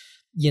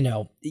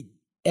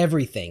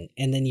 everything.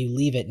 And then you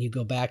leave it and you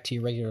go back to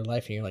your regular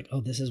life and you're like, oh,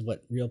 this is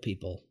what real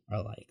people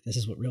are like. This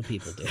is what real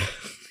people do,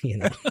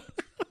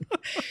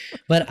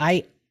 But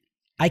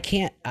I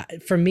can't,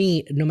 for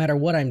me, no matter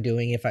what I'm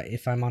doing,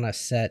 if I'm on a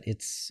set,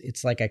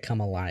 it's like I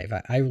come alive.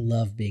 I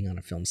love being on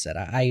a film set.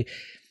 I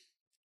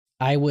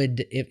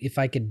would, if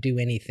I could do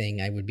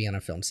anything, I would be on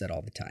a film set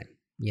all the time.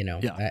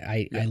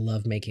 I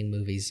love making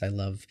movies. I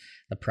love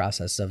the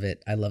process of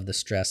it. I love the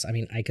stress. I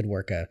mean, I could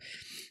work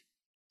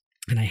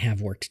and I have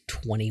worked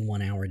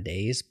 21-hour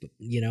days,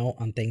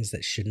 on things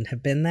that shouldn't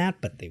have been that,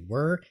 but they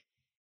were.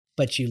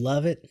 But you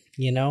love it,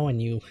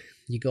 and you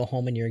go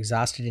home and you're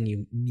exhausted, and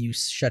you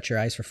shut your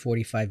eyes for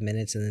 45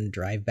 minutes and then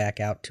drive back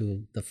out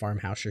to the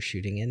farmhouse you're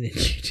shooting in, and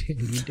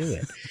you do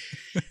it,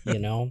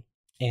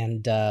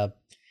 And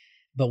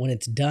but when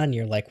it's done,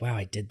 you're like, wow,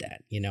 I did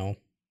that,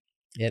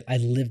 I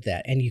lived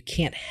that. And you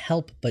can't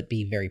help but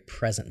be very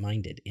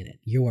present-minded in it.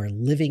 You are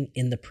living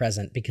in the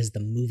present because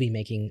the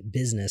movie-making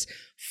business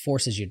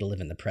forces you to live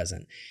in the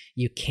present.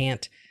 You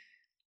can't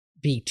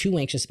be too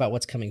anxious about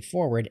what's coming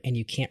forward, and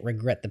you can't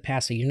regret the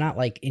past. So you're not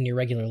like in your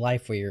regular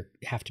life where you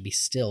have to be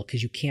still,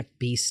 because you can't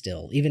be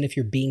still. Even if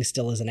you're being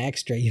still as an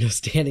extra,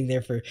 standing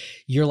there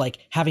you're like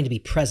having to be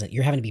present.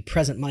 You're having to be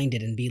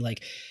present-minded and be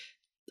like,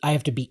 I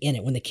have to be in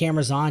it. When the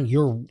camera's on,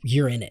 you're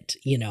in it,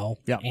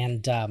 Yeah.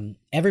 And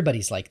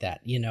everybody's like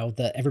that,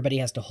 everybody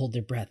has to hold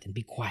their breath and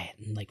be quiet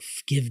and like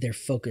give their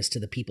focus to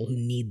the people who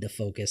need the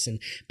focus,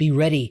 and be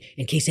ready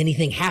in case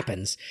anything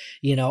happens.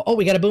 Oh,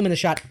 we got a boom in the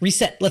shot.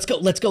 Reset. Let's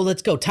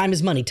go. Time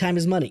is money.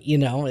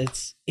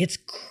 It's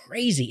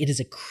crazy. It is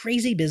a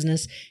crazy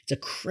business. It's a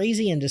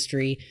crazy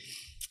industry.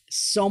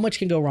 So much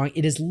can go wrong.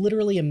 It is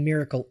literally a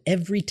miracle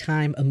every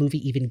time a movie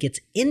even gets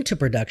into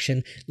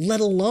production, let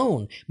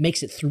alone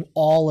makes it through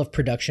all of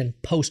production,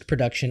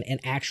 post-production,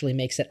 and actually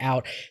makes it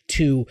out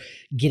to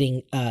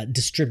getting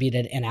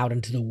distributed and out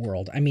into the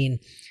world. I mean,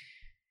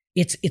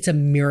 it's a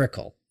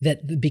miracle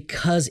that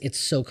because it's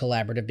so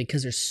collaborative,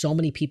 because there's so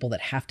many people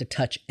that have to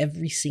touch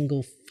every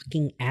single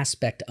fucking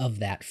aspect of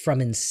that,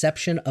 from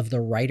inception of the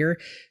writer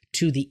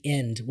to the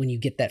end when you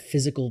get that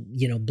physical,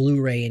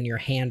 Blu-ray in your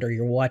hand, or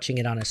you're watching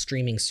it on a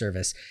streaming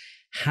service.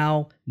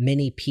 How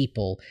many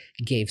people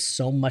gave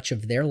so much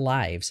of their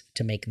lives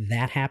to make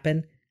that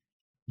happen?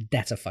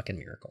 That's a fucking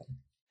miracle.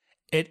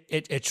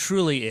 It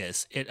truly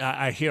is.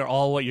 I hear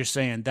all what you're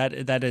saying.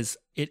 That is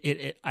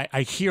it.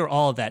 I hear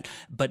all of that,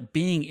 but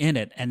being in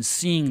it and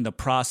seeing the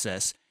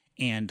process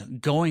and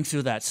going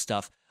through that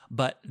stuff,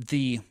 but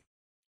the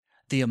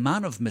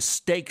amount of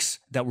mistakes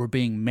that were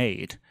being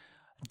made,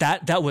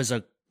 that was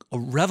a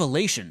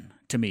revelation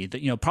to me.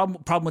 That,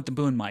 problem with the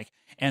boom mic.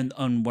 And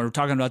we're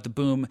talking about the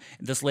boom.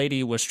 This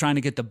lady was trying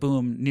to get the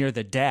boom near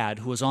the dad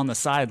who was on the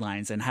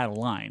sidelines and had a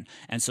line.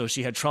 And so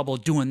she had trouble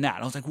doing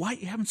that. I was like, why are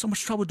you having so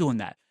much trouble doing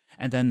that?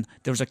 And then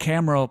there was a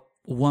camera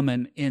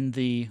woman in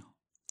the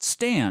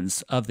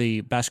stands of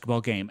the basketball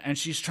game, and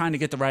she's trying to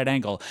get the right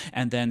angle.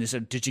 And then they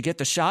said, did you get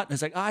the shot? And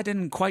it's like, I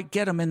didn't quite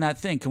get him in that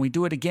thing. Can we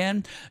do it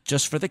again?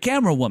 Just for the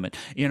camera woman.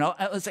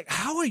 I was like,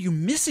 how are you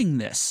missing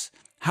this?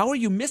 How are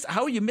you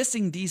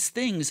missing these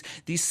things,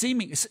 these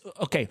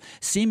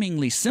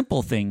seemingly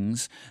simple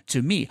things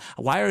to me?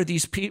 Why are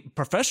these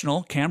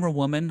professional camera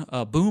woman,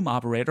 boom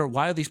operator,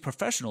 why are these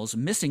professionals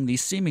missing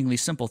these seemingly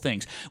simple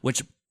things,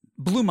 which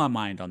blew my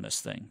mind on this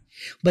thing?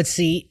 But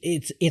see,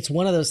 it's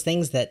one of those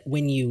things that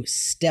when you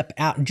step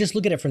out, just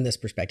look at it from this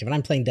perspective, and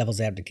I'm playing devil's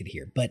advocate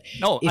here, but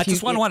I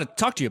just want to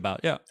talk to you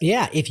about,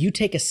 yeah, if you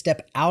take a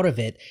step out of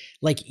it,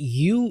 like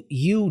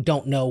you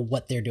don't know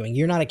what they're doing.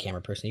 You're not a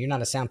camera person, you're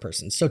not a sound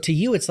person, so to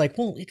you it's like,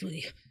 well,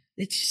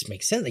 it just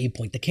makes sense that you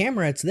point the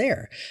camera, it's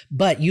there.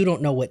 But you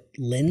don't know what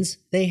lens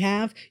they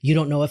have. You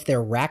don't know if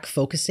they're rack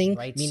focusing.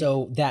 Right.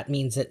 So that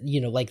means that,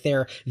 like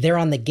they're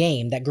on the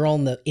game, that girl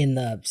in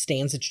the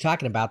stands that you're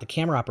talking about, the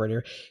camera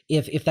operator,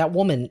 if that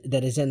woman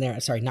that is in there,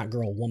 sorry, not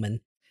girl,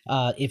 woman,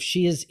 if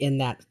she is in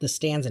the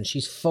stands and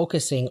she's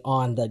focusing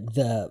on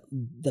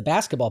the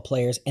basketball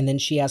players, and then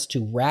she has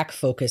to rack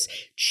focus,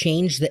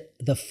 change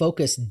the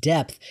focus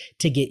depth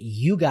to get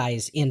you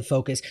guys in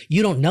focus,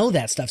 you don't know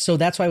that stuff. So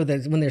that's why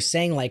when they're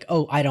saying like,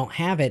 oh, I don't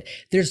have it,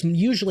 there's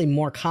usually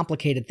more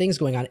complicated things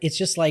going on. It's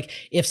just like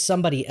if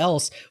somebody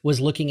else was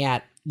looking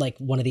at like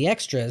one of the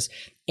extras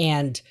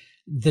and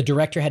the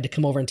director had to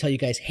come over and tell you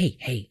guys,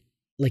 hey,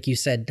 like you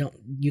said, don't,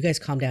 you guys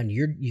calm down.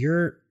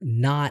 You're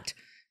not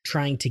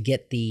trying to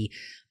get the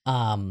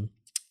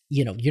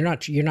you're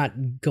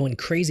not going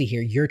crazy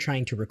here, you're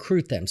trying to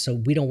recruit them, so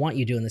we don't want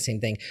you doing the same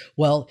thing.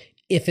 Well,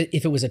 if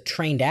it was a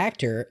trained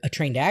actor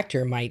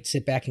might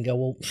sit back and go,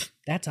 well,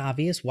 that's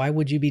obvious, why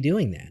would you be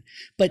doing that?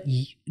 But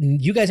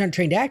you guys aren't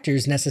trained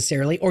actors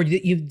necessarily, or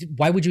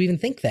why would you even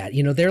think that?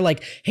 They're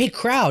like, hey,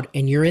 crowd,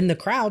 and you're in the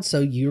crowd, so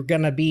you're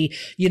gonna be,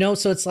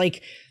 so it's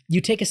like you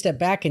take a step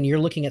back and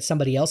you're looking at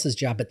somebody else's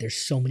job, but there's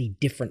so many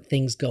different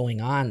things going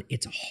on.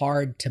 It's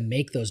hard to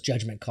make those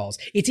judgment calls.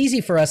 It's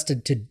easy for us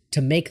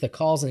to make the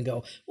calls and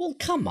go, well,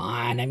 come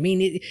on. I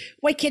mean,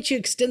 why can't you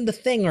extend the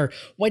thing, or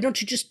why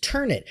don't you just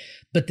turn it?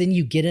 But then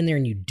you get in there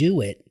and you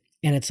do it,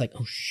 and it's like,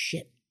 oh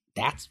shit,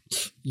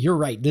 you're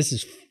right. This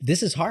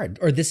is hard,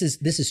 or this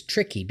is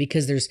tricky,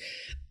 because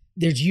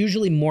there's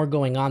usually more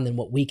going on than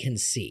what we can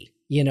see,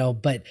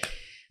 but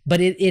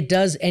it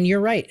does. And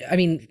you're right. I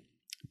mean,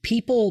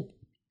 people,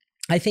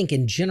 I think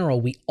in general,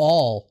 we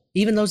all,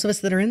 even those of us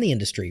that are in the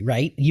industry,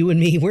 right? You and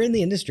me, we're in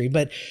the industry,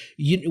 but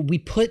we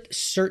put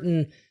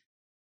certain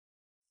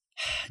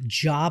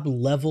job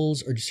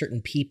levels or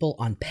certain people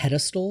on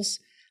pedestals,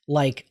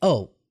 like,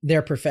 oh,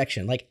 they're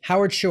perfection. Like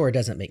Howard Shore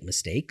doesn't make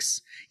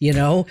mistakes,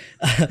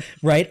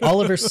 right?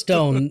 Oliver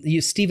Stone,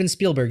 Steven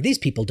Spielberg, these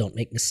people don't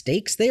make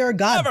mistakes. They are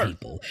God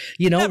people,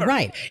 Never.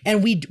 Right?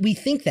 And we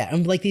think that,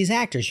 and like these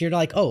actors, you're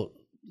like, oh,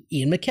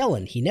 Ian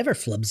McKellen, he never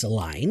flubs a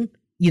line.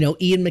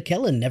 Ian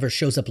McKellen never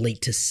shows up late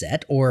to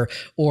set or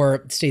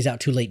stays out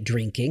too late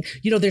drinking.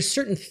 There's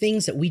certain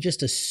things that we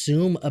just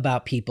assume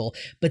about people,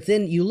 but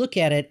then you look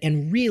at it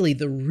and really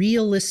the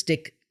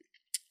realistic,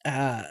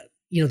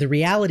 the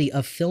reality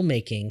of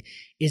filmmaking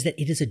is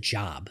that it is a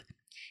job.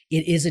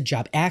 It is a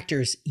job.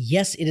 Actors,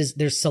 yes, it is.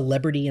 There's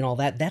celebrity and all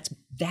that.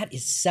 That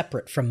is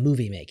separate from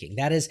movie making.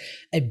 That is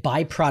a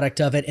byproduct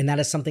of it, and that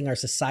is something our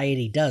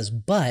society does.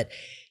 But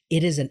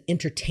it is an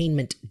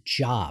entertainment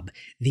job.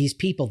 These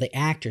people, the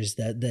actors,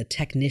 the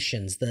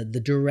technicians, the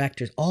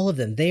directors, all of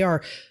them,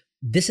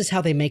 this is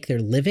how they make their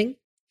living.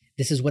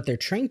 This is what they're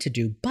trained to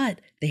do,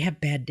 but they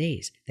have bad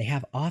days. They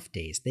have off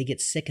days. They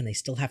get sick and they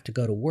still have to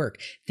go to work.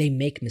 They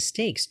make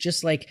mistakes.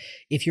 Just like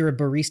if you're a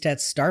barista at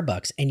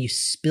Starbucks and you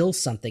spill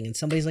something and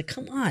somebody's like,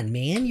 come on,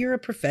 man, you're a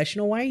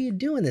professional. Why are you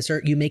doing this?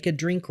 Or you make a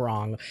drink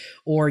wrong,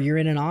 or you're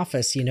in an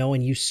office,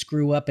 and you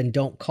screw up and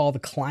don't call the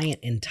client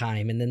in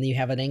time. And then you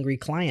have an angry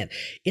client.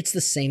 It's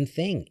the same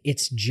thing.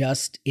 It's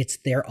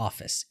their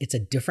office. It's a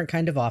different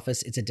kind of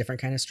office. It's a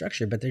different kind of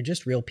structure, but they're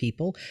just real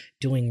people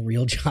doing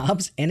real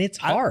jobs, and it's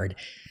hard.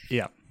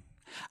 Yeah.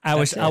 I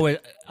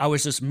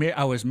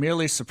was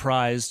merely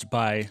surprised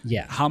by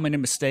how many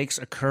mistakes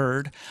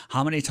occurred,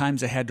 how many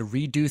times I had to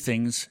redo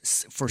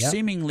things for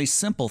seemingly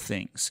simple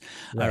things.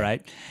 Right. All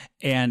right.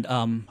 And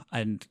I'm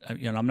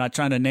not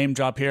trying to name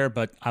drop here,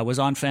 but I was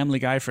on Family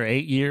Guy for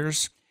 8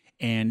 years.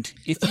 And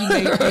if you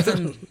made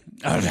even,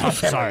 I'm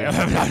sorry,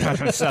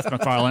 Seth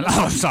MacFarlane.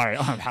 Oh, I'm sorry.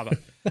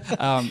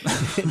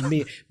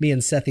 me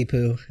and Sethy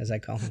Poo, as I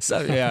call him.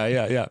 So,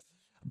 yeah.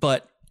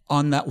 But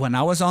on that, when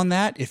I was on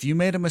that, if you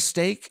made a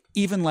mistake,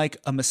 even like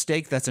a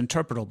mistake that's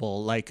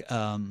interpretable, like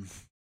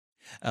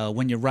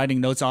when you're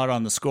writing notes out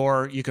on the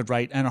score, you could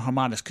write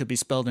enharmonics could be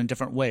spelled in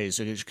different ways.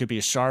 It could be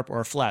a sharp or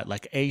a flat.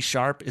 Like A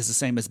sharp is the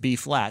same as B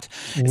flat.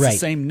 It's the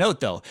same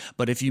note though.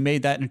 But if you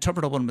made that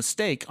interpretable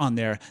mistake on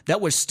there, that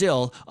was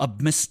still a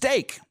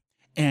mistake.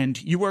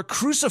 And you were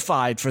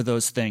crucified for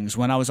those things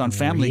when I was on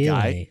Family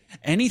Guy.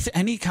 Really?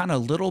 Any kind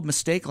of little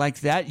mistake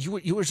like that,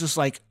 you were just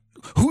like,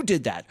 who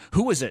did that?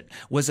 Who was it?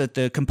 Was it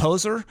the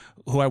composer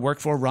who I work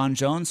for, Ron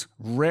Jones?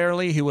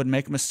 Rarely he would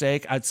make a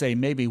mistake. I'd say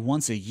maybe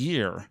once a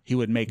year he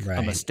would make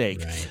a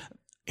mistake. Right.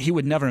 He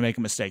would never make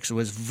a mistake. So it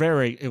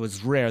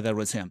was rare that it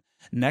was him.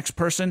 Next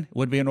person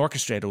would be an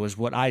orchestrator, was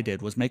what I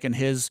did, was making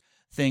his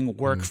thing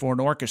work for an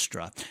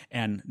orchestra.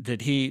 And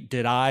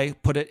did I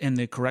put it in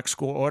the correct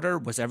score order?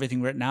 Was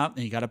everything written out?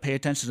 And you got to pay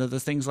attention to the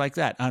things like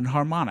that. On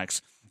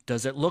harmonics,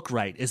 does it look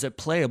right? Is it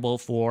playable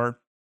for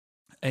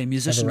a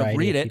musician to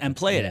read it and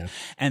play it?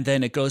 And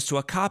then it goes to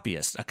a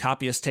copyist. A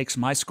copyist takes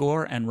my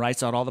score and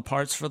writes out all the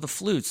parts for the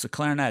flutes, the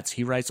clarinets.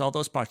 He writes all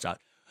those parts out.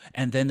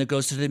 And then it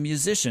goes to the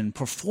musician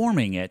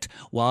performing it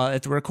while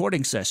at the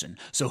recording session.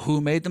 So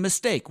who made the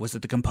mistake? Was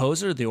it the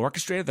composer, the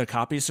orchestrator, the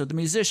copyist, or the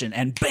musician?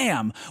 And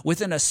bam,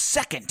 within a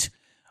second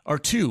or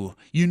two,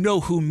 you know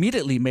who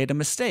immediately made a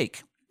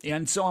mistake.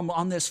 And so I'm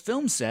on this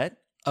film set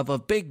of a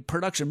big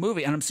production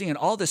movie, and I'm seeing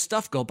all this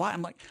stuff go by.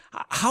 I'm like,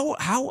 how,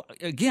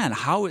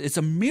 it's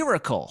a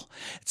miracle.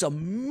 It's a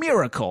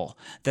miracle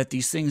that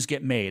these things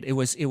get made. It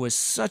was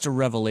such a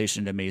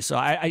revelation to me.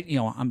 So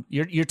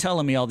you're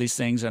telling me all these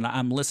things, and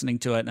I'm listening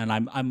to it, and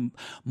I'm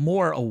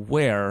more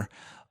aware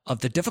of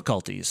the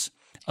difficulties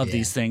of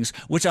these things,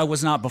 which I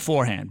was not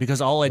beforehand,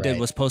 because all I did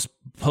was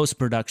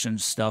post-production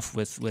stuff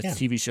with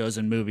TV shows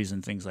and movies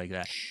and things like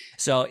that.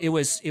 So it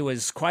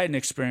was quite an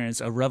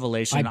experience, a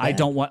revelation. I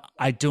don't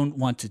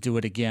want to do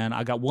it again.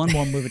 I got one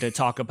more movie to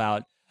talk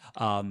about,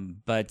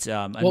 but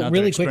another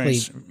really quickly,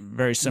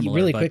 very similar.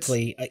 Really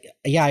quickly,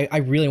 I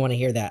really want to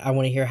hear that. I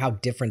want to hear how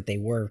different they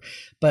were.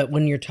 But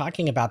when you're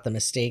talking about the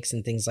mistakes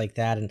and things like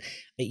that, and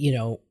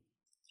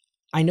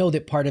I know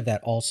that part of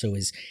that also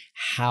is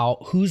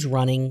who's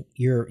running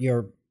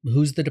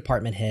who's the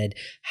department head,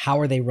 how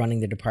are they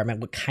running the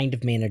department, what kind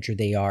of manager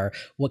they are,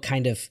 what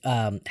kind of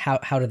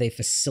how do they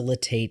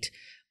facilitate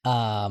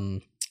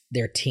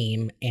their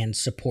team and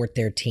support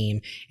their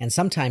team. And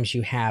sometimes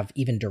you have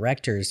even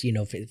directors,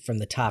 from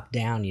the top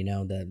down,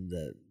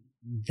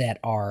 that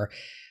are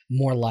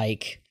more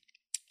like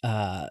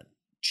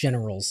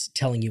generals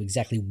telling you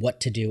exactly what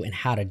to do and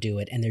how to do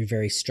it, and they're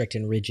very strict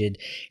and rigid.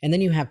 And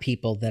then you have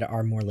people that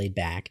are more laid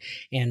back.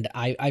 And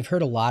I've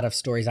heard a lot of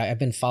stories. I've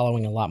been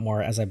following a lot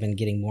more as I've been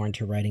getting more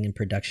into writing and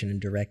production and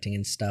directing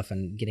and stuff,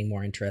 and getting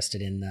more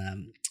interested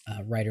in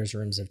writers'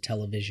 rooms of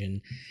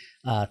television,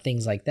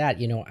 things like that.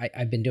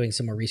 I've been doing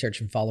some more research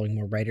and following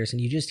more writers,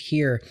 and you just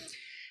hear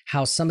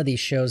how some of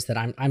these shows that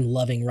I'm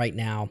loving right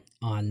now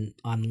on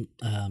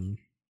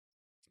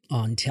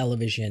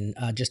television,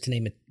 just to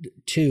name it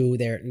two,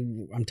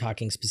 I'm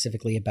talking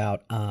specifically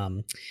about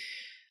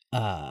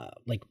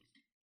like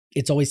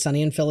It's Always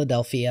Sunny in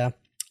Philadelphia,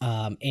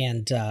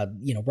 and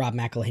Rob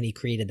McElhenney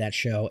created that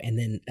show, and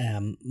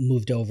then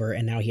moved over,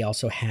 and now he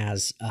also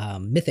has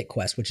Mythic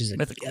Quest, which is a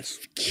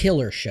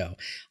killer show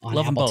on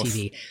Apple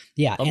TV.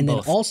 Yeah, and then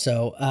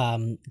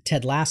also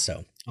Ted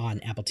Lasso on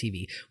Apple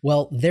TV.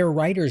 Well, their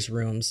writers'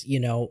 rooms,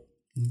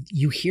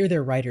 you hear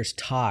their writers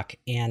talk,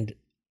 and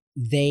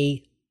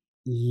they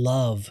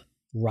love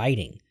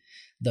writing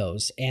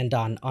those. And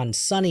on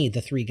Sunny,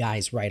 the three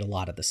guys write a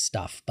lot of the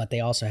stuff, but they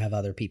also have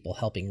other people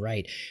helping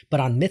write. But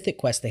on Mythic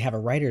Quest, they have a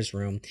writer's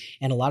room,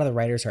 and a lot of the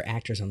writers are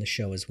actors on the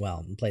show as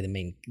well and play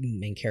the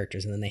main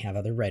characters, and then they have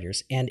other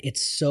writers. And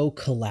it's so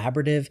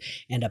collaborative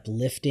and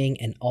uplifting,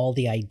 and all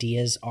the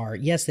ideas are,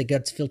 yes, they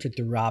get filtered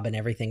through Rob and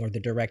everything, or the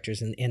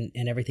directors and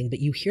everything, but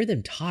you hear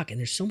them talk,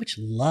 and there's so much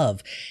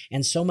love,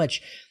 and so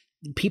much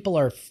people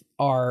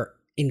are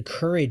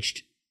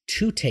encouraged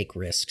to take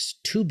risks,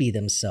 to be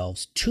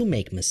themselves, to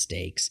make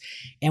mistakes.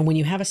 And when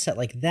you have a set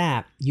like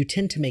that, you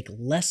tend to make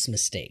less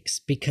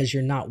mistakes because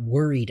you're not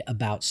worried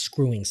about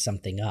screwing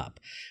something up.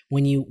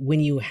 When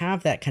you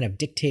have that kind of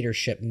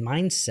dictatorship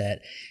mindset,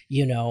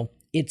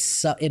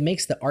 it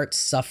makes the art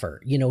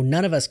suffer.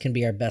 None of us can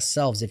be our best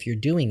selves if you're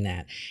doing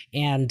that.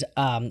 And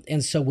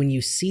so when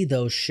you see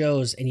those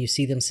shows and you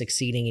see them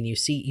succeeding, and you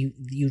see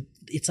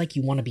it's like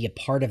you want to be a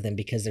part of them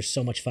because they're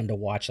so much fun to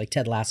watch. Like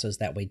Ted Lasso is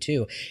that way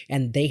too.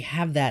 And they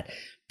have that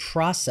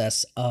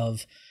process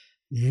of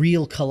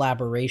real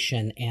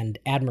collaboration and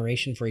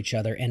admiration for each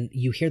other. And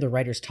you hear the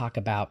writers talk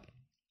about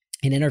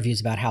in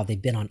interviews about how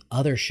they've been on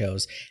other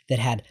shows that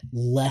had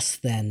less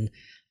than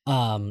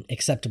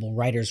acceptable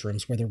writers'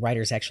 rooms, where the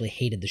writers actually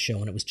hated the show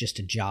and it was just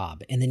a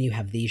job. And then you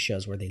have these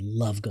shows where they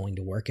love going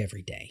to work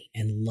every day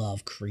and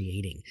love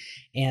creating.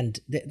 And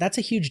that's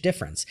a huge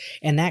difference.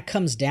 And that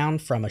comes down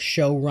from a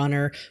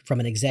showrunner,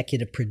 from an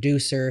executive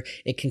producer.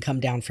 It can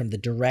come down from the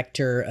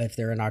director if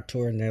they're an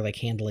auteur and they're like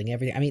handling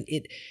everything. I mean,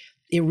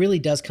 it really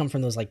does come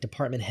from those like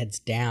department heads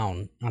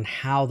down on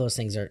how those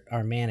things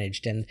are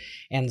managed.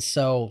 And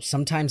so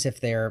sometimes if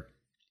they're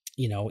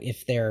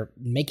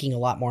making a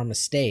lot more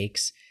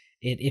mistakes,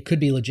 it could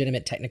be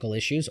legitimate technical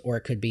issues, or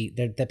it could be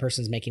that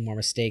person's making more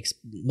mistakes.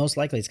 Most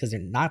likely it's because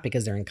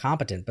they're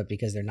incompetent, but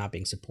because they're not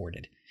being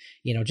supported,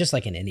 just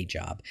like in any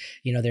job.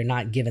 They're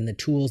not given the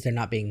tools. They're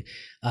not being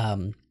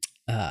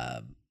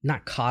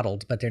not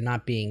coddled, but they're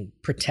not being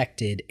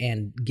protected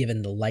and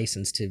given the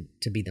license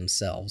to be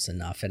themselves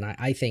enough. And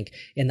I think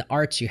in the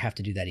arts, you have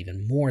to do that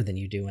even more than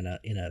you do in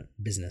a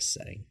business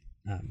setting.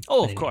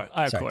 Of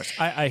course.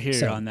 I hear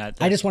you on that.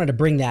 I just wanted to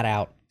bring that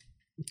out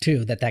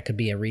too, that could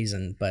be a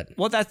reason. But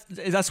well,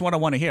 that's what I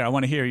want to hear. I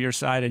want to hear your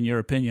side and your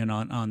opinion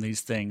on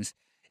these things.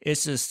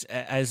 It's just,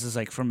 as is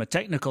like from a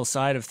technical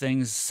side of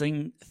things,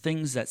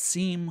 things that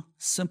seem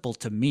simple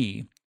to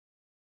me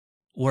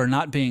were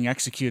not being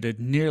executed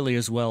nearly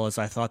as well as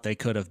I thought they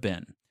could have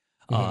been.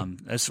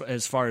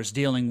 As far as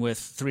dealing with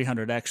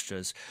 300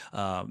 extras,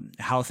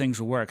 how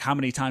things would work, how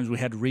many times we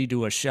had to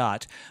redo a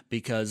shot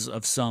because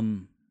of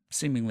some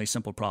seemingly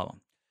simple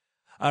problem.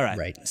 All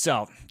right.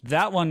 So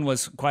that one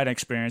was quite an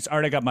experience. I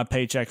already got my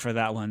paycheck for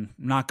that one.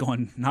 Not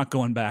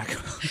going back.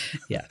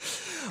 Yeah.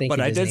 Thank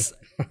you, Disney.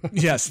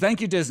 Yes.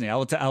 Thank you, Disney. I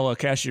will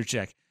cash your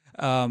check.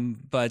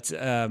 But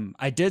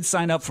I did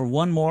sign up for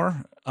one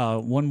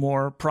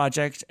more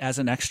project as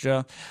an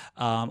extra.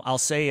 I'll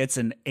say it's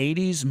an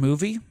 80s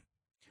movie,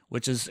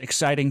 which is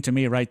exciting to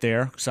me right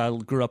there because I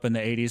grew up in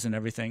the 80s and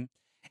everything.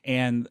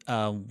 And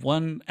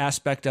one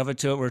aspect of it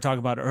to it, we were talking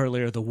about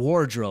earlier, the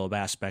wardrobe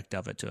aspect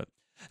of it to it.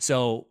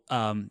 So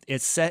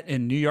it's set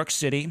in New York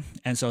City,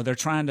 and so they're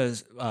trying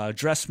to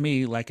dress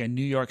me like a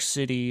New York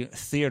City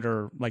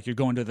theater, like you're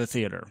going to the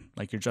theater,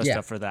 like you're dressed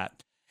up for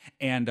that.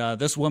 And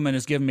this woman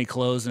is giving me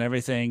clothes and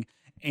everything,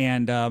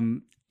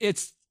 and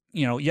it's,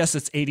 yes,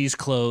 it's 80s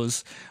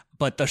clothes,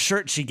 but the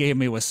shirt she gave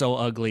me was so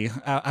ugly.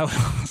 I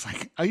was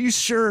like, "Are you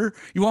sure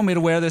you want me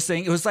to wear this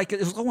thing?" It was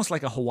almost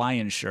like a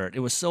Hawaiian shirt. It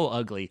was so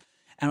ugly.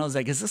 And I was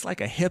like, is this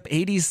like a hip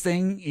 80s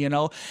thing,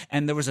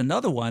 And there was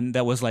another one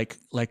that was like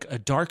a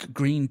dark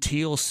green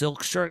teal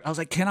silk shirt. I was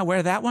like, can I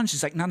wear that one?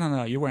 She's like,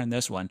 no, you're wearing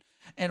this one.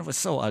 And it was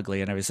so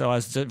ugly and everything. So I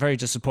was very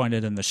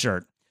disappointed in the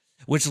shirt,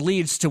 which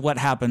leads to what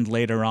happened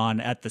later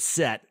on at the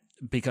set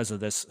because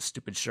of this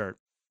stupid shirt.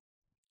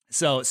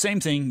 So same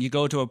thing, you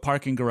go to a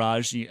parking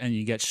garage and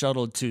you get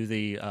shuttled to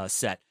the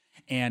set.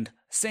 And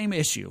same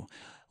issue.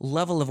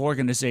 Level of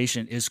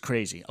organization is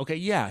crazy. Okay,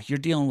 yeah, you're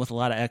dealing with a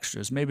lot of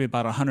extras, maybe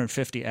about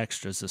 150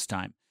 extras this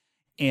time.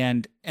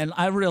 And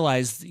I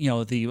realized,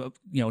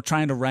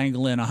 trying to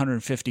wrangle in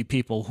 150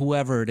 people,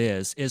 whoever it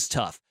is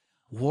tough.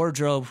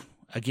 Wardrobe,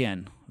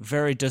 again,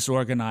 very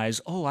disorganized.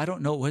 Oh, I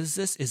don't know. What is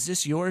this? Is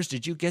this yours?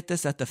 Did you get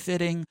this at the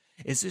fitting?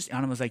 Is this?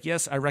 And I was like,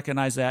 yes, I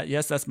recognize that.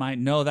 Yes, that's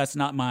mine. No, that's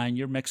not mine.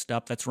 You're mixed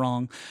up. That's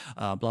wrong.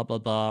 Blah, blah,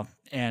 blah.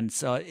 And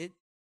so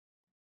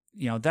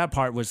that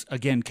part was,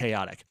 again,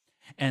 chaotic.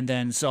 And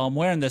then, so I'm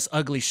wearing this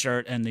ugly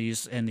shirt and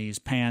these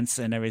pants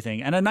and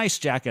everything, and a nice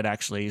jacket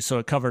actually, so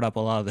it covered up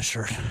a lot of the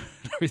shirt and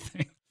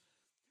everything.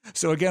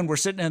 So again, we're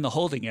sitting in the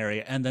holding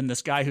area, and then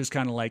this guy who's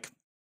kind of like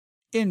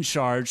in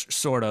charge,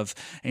 sort of,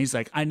 and he's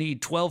like, I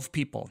need 12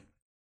 people.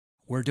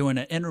 We're doing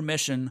an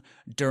intermission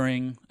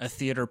during a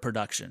theater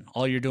production.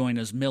 All you're doing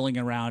is milling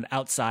around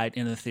outside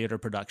in a theater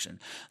production.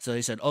 So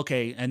they said,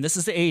 okay, and this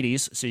is the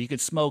 80s, so you could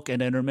smoke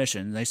at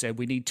intermission. They said,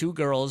 we need 2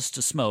 girls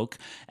to smoke.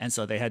 And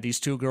so they had these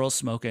 2 girls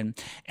smoking.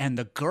 And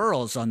the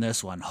girls on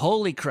this one,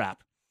 holy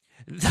crap.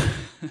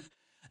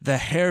 The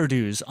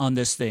hairdos on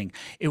this thing.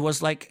 It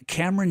was like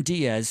Cameron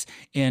Diaz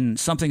in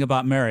Something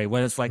About Mary,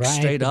 where it's like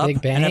straight up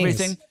and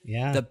everything.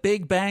 Yeah. The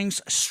big bangs,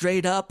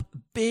 straight up,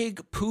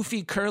 big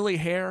poofy curly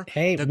hair.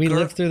 Hey, we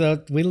lived through those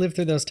times. We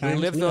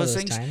lived through those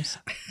things.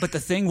 But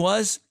the thing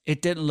was,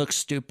 it didn't look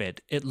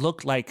stupid. It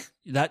looked like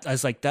that. I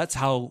was like, that's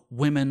how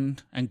women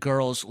and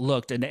girls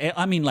looked, and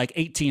I mean, like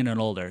 18 and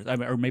older,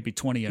 or maybe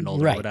 20 and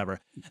older, or whatever.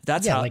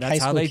 That's how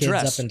they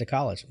dress. Up into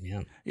college.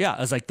 Yeah. I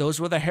was like, those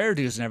were the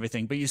hairdos and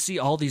everything. But you see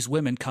all these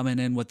women coming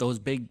in with those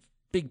big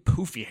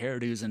poofy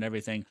hairdos and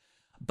everything.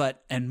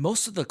 And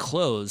most of the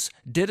clothes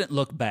didn't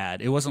look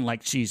bad. It wasn't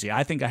like cheesy.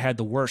 I think I had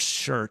the worst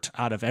shirt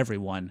out of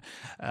everyone.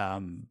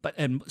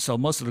 So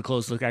most of the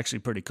clothes look actually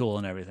pretty cool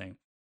and everything.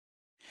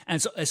 And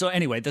so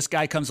anyway, this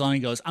guy comes on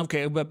and goes,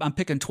 okay, I'm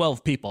picking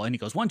 12 people. And he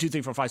goes, 1, 2,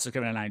 3, 4, 5, 6,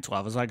 7, 8, 9,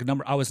 12.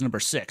 I was number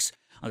 6.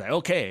 I was like,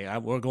 okay,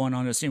 we're going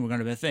on a scene. We're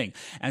going to be a thing.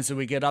 And so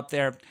we get up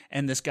there,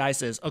 and this guy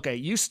says, okay,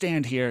 you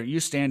stand here.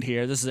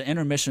 This is an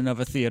intermission of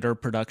a theater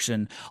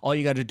production. All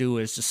you got to do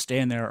is just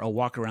stand there or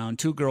walk around.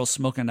 2 girls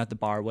smoking at the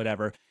bar,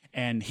 whatever.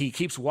 And he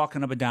keeps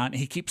walking up and down, and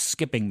he keeps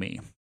skipping me.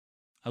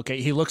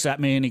 Okay, he looks at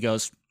me, and he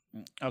goes,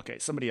 okay,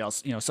 somebody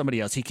else.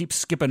 He keeps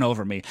skipping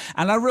over me.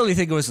 And I really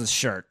think it was his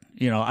shirt.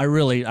 I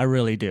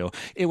really do.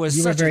 It was.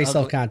 You were very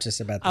self-conscious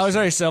about that. I was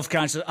very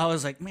self-conscious. I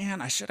was like,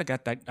 man, I should have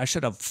got that. I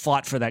should have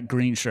fought for that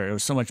green shirt. It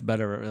was so much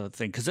better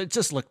thing because it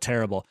just looked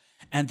terrible.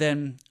 And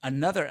then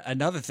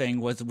another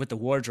thing was with the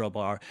wardrobe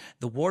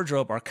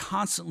are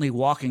constantly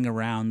walking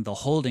around the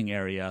holding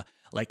area,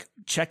 like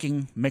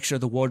checking, make sure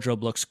the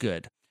wardrobe looks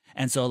good.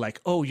 And so like,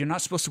 oh, you're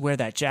not supposed to wear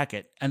that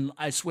jacket. And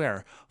I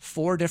swear,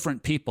 4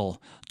 different people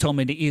told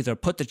me to either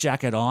put the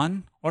jacket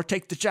on or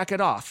take the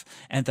jacket off.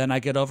 And then I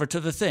get over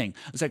to the thing.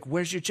 I was like,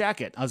 where's your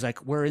jacket? I was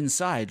like, we're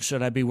inside.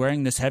 Should I be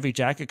wearing this heavy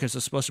jacket because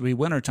it's supposed to be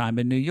wintertime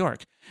in New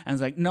York? And I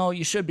was like, no,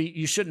 you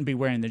shouldn't be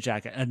wearing the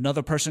jacket.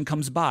 Another person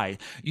comes by.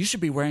 You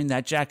should be wearing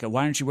that jacket.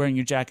 Why aren't you wearing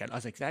your jacket? I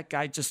was like, that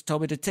guy just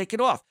told me to take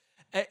it off.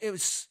 It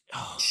was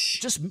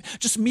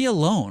just me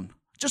alone.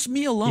 Just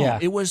me alone. Yeah.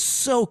 It was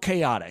so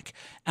chaotic.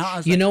 And I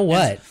was You like, know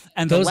what?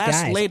 And Those the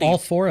last guys, lady, all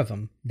four of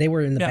them, they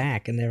were in the Yeah.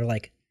 back, and they were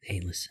like, "Hey,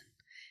 listen,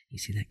 you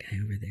see that guy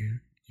over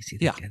there? You see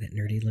that Yeah. guy, that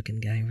nerdy looking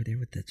guy over there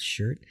with that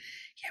shirt?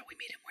 Yeah, we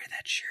made him wear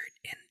that shirt,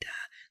 and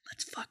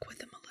let's fuck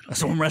with him a little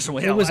that's bit." what I'm wrestling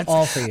with. It was That's-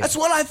 all for you. That's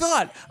what I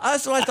thought.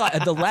 That's what I thought.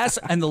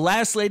 And the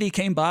last lady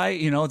came by.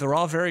 You know, they're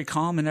all very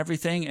calm and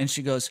everything. And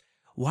she goes,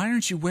 "Why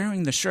aren't you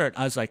wearing the shirt?"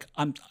 I was like,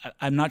 "I'm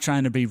not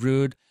trying to be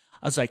rude."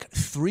 I was like,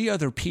 3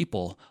 other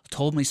people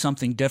told me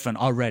something different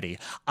already.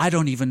 I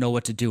don't even know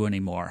what to do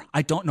anymore.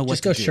 I don't know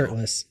what Just to go do.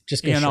 shirtless.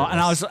 Just go You know,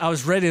 shirtless. and I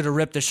was ready to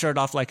rip the shirt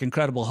off like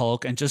Incredible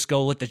Hulk and just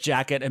go with the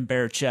jacket and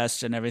bare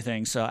chest and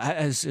everything. So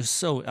I was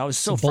so a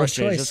bold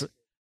frustrated. choice.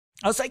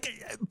 I was like,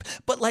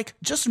 but like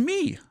just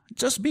me,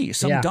 some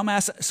Yeah.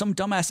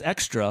 dumbass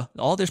extra.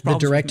 All this The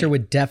problems. director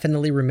would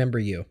definitely remember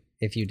you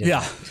if you did.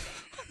 Yeah. that.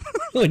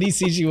 When he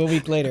sees you a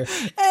week later.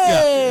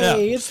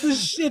 Hey, it's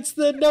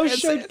the no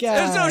shirt guy.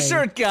 There's no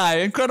shirt guy.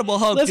 Incredible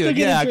Hulk. Let's go dude.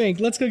 get a drink.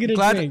 Let's go get a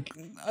drink.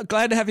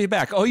 Glad to have you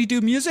back. Oh, you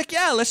do music?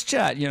 Yeah, let's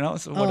chat. You know,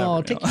 so whatever. Oh,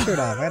 you take know. your shirt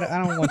off. I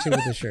don't want you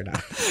with the shirt on.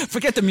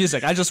 Forget the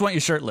music. I just want you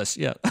shirtless.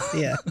 Yeah.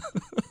 Yeah.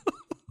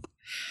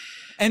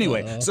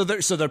 Anyway, so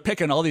they're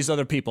picking all these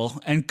other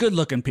people and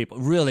good-looking people,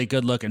 really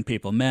good-looking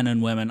people, men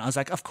and women. I was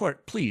like, of course,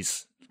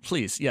 please,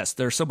 yes,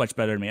 they're so much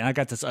better than me. And I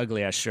got this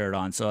ugly ass shirt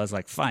on, so I was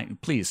like, fine,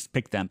 please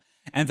pick them.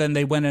 And then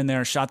they went in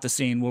there, shot the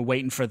scene. We're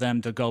waiting for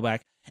them to go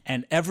back.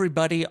 And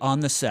everybody on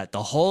the set,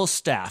 the whole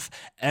staff,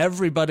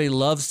 everybody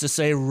loves to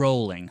say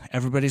rolling.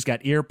 Everybody's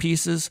got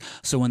earpieces,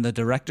 so when the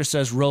director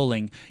says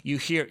rolling, you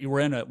hear. We're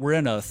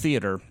in a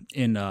theater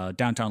in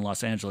downtown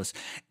Los Angeles,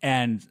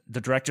 and the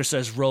director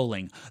says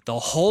rolling. The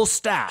whole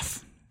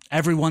staff,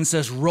 everyone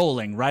says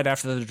rolling right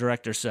after the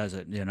director says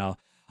it. You know.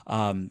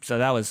 So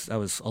that was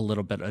a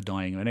little bit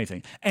annoying or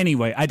anything.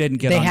 Anyway, I didn't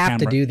get They on have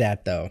camera. to do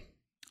that though.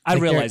 I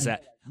Like, realize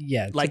that.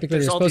 Yeah, Like, typically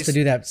there's they're all supposed to these-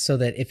 do that so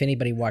that if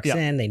anybody walks Yeah.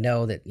 in, they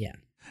know that. Yeah.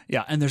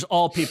 Yeah, and there's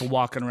all people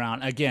walking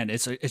around. Again,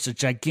 it's a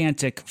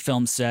gigantic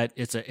film set.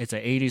 It's a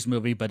 80s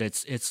movie, but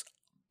it's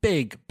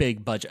big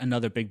budget,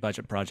 another big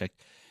budget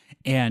project.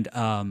 And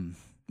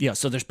yeah,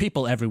 so there's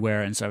people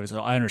everywhere, and so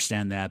I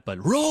understand that,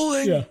 but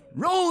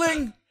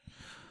rolling.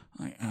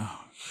 Like, oh,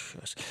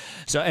 shush.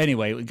 So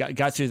anyway, we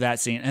got through that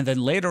scene, and then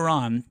later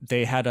on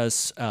they had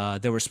us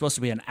there was supposed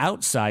to be an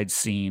outside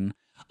scene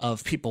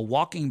of people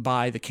walking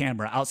by the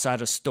camera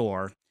outside a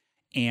store,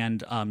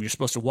 and you're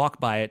supposed to walk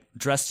by it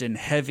dressed in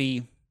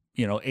heavy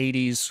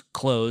 80s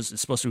clothes.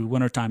 It's supposed to be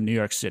wintertime New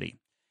York City.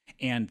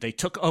 And they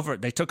took over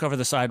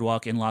the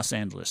sidewalk in Los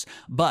Angeles.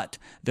 But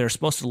they're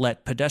supposed to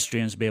let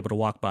pedestrians be able to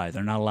walk by.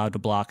 They're not allowed to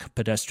block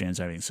pedestrians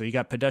and everything. So you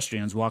got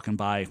pedestrians walking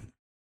by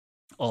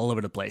all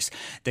over the place.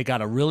 They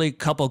got a really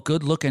couple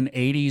good looking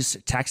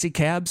 80s taxi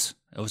cabs.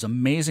 It was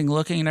amazing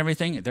looking and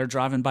everything. They're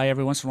driving by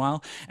every once in a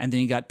while. And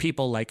then you got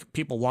people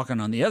walking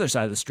on the other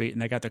side of the street,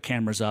 and they got their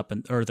cameras up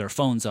or their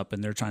phones up,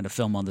 and they're trying to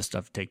film all this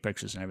stuff, take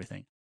pictures and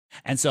everything.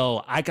 And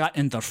so I got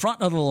in the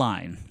front of the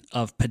line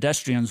of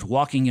pedestrians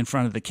walking in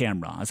front of the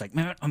camera. I was like,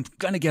 man, I'm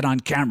going to get on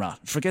camera.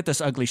 Forget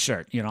this ugly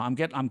shirt. I'm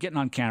getting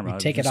on camera.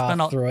 Take it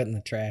off, throw it in the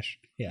trash.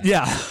 Yeah.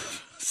 Yeah,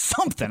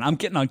 something. I'm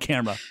getting on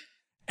camera.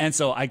 And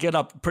so I get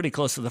up pretty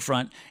close to the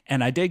front,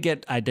 and I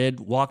did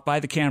walk by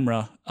the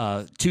camera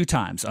 2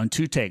 times on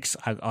 2 takes.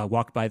 I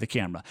walked by the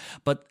camera,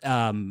 but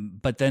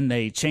then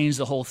they changed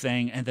the whole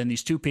thing, and then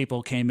these 2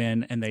 people came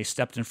in and they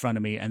stepped in front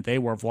of me, and they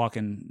were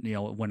walking,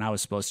 when I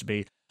was supposed to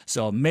be.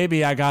 So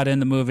maybe I got in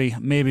the movie,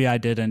 maybe I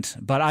didn't,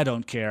 but I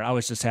don't care. I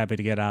was just happy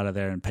to get out of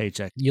there and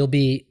paycheck. You'll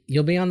be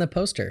on the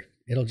poster.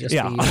 It'll just be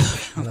you on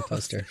the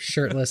poster,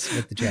 shirtless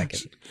with the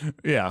jacket.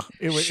 Yeah,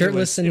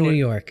 shirtless in New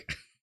York.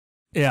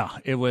 Yeah,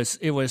 it was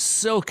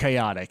so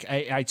chaotic.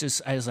 I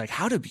was like,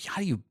 how do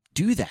you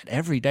do that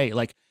every day?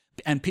 Like,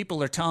 and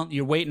people are telling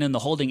you're waiting in the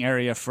holding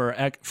area for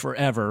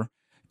forever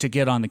to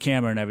get on the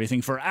camera and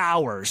everything for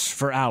hours.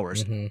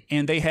 Mm-hmm.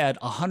 And they had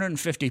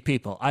 150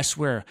 people. I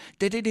swear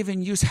they didn't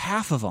even use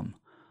half of them.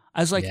 I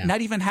was like,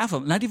 not even half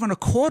of them, not even a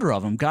quarter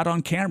of them got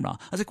on camera.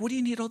 I was like, what do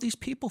you need all these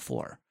people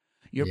for?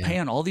 You're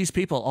paying all these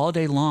people all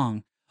day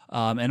long.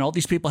 And all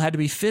these people had to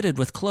be fitted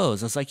with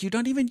clothes. I was like, you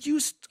don't even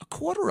use a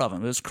quarter of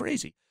them. It was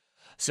crazy.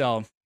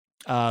 So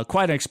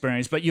quite an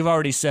experience, but you've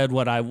already said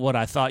what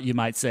I thought you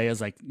might say.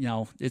 Is like,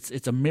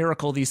 it's a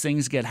miracle these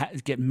things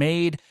get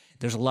made.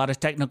 There's a lot of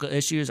technical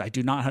issues. I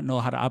do not know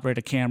how to operate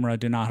a camera.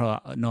 Do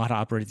not know how to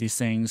operate these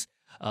things.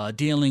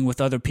 Dealing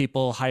with other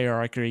people,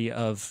 hierarchy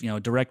of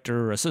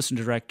director, assistant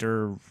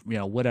director,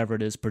 whatever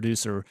it is,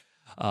 producer.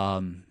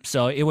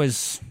 So it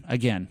was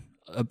again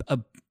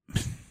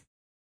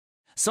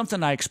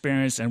something I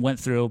experienced and went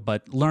through,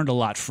 but learned a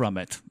lot from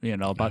it,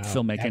 about the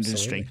filmmaking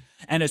industry.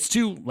 And it's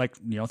too,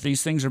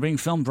 these things are being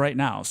filmed right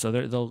now. So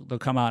they'll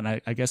come out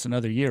in, I guess,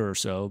 another year or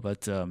so.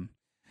 But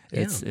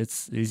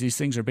it's these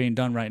things are being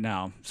done right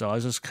now. So I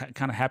was just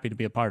kind of happy to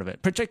be a part of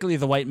it, particularly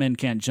The White Men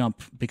Can't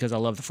Jump, because I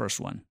love the first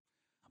one.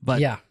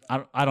 But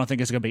I don't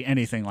think it's going to be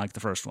anything like the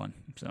first one.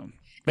 So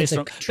It's based a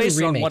on true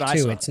based on remake what I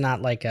too. saw. It's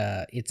not like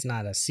it's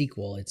not a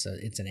sequel. It's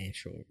an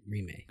actual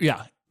remake.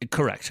 Yeah,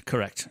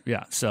 correct.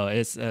 Yeah, so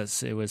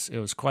it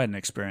was quite an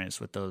experience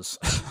with those.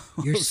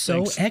 You're those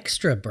so things.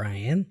 extra,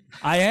 Brian.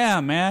 I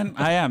am, man.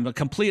 I am a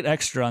complete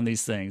extra on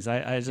these things.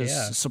 I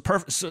just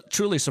Yeah.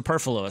 truly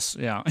superfluous.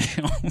 Yeah.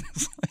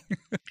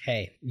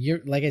 Hey,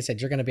 you're like I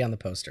said, you're going to be on the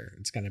poster.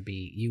 It's going to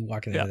be you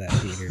walking into that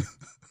theater.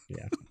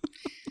 Yeah.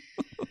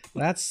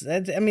 That's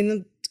I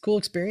mean, it's cool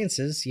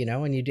experiences, you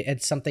know, and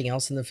it's something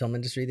else in the film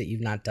industry that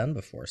you've not done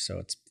before.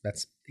 So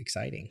that's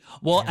exciting.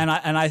 Well,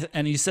 Yeah.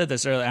 and you said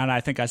this earlier, and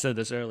I think I said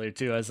this earlier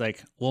too. I was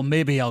like, well,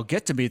 maybe I'll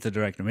get to meet the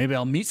director. Maybe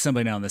I'll meet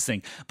somebody on this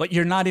thing. But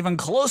you're not even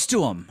close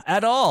to him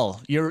at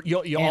all. You're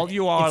all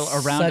you are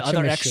it's around such a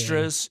other machine.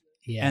 extras.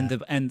 Yeah.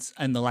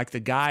 And the like the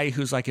guy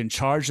who's like in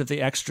charge of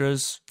the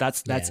extras.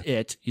 That's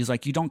it. He's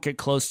like, you don't get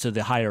close to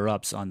the higher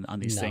ups on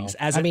these No. things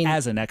I mean,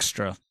 as an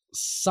extra.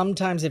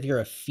 sometimes if you're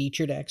a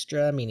featured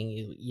extra,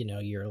 meaning you know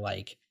you're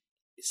like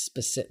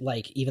specific,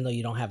 like even though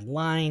you don't have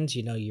lines,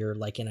 you know, you're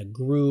like in a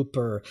group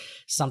or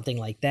something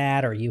like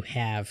that, or you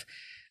have,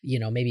 you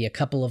know, maybe a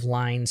couple of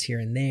lines here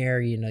and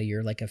there, you know,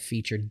 you're like a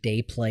featured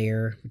day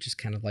player, which is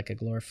kind of like a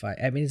glorified,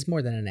 I mean, it's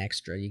more than an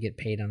extra. You get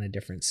paid on a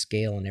different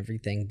scale and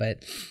everything,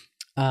 but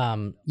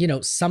you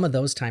know, some of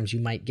those times you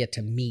might get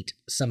to meet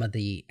some of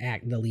the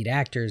lead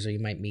actors, or you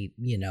might meet,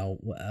 you know,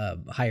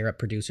 higher up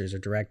producers or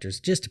directors.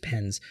 Just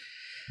depends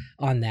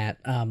on that.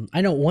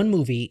 I know one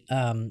movie,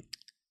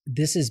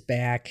 this is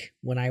back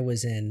when I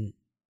was in,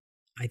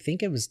 I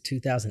think it was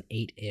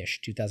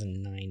 2008-ish,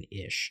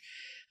 2009-ish.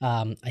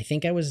 I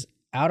think I was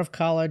out of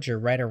college or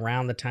right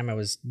around the time I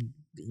was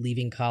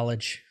leaving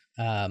college,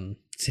 so I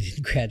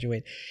didn't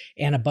graduate.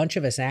 And a bunch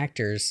of us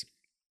actors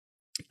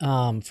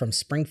from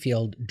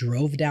Springfield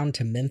drove down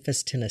to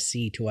Memphis,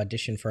 Tennessee to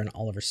audition for an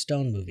Oliver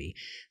Stone movie.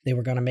 They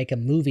were going to make a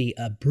movie,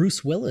 a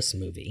Bruce Willis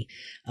movie,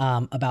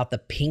 about the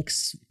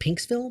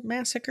Pinksville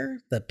massacre.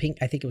 I think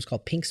it was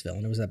called Pinksville,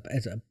 and it was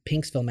a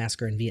Pinksville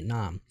massacre in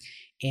Vietnam.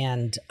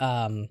 And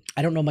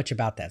I don't know much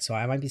about that, so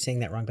I might be saying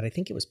that wrong, but I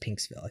think it was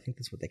Pinksville. I think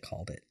that's what they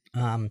called it.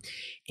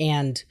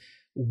 And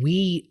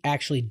we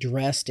actually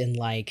dressed in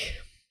like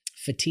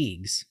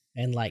fatigues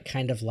and like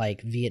kind of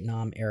like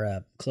Vietnam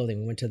era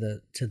clothing. We went to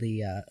the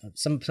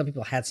some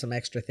people had some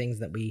extra things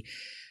that we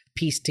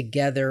pieced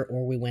together,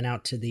 or we went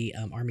out to the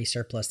army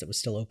surplus that was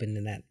still open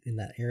in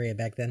that area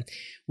back then.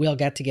 We all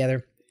got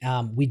together.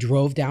 We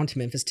drove down to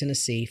Memphis,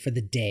 Tennessee for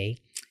the day,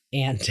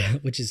 and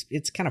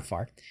it's kind of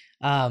far.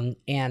 Actually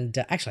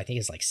I think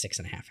it's like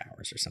 6.5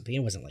 hours or something.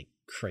 It wasn't like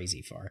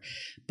crazy far,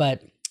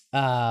 but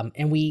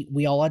and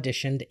we all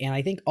auditioned, and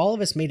I think all of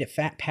us made it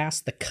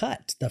past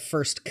the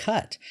first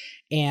cut.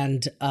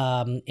 And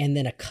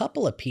then a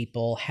couple of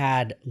people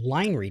had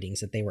line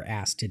readings that they were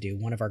asked to do.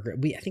 One of our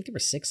I think there were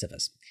 6 of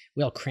us.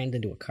 We all crammed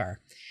into a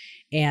car,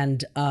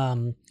 and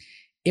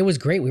it was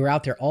great. We were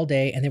out there all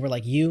day, and they were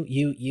like,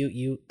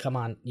 you come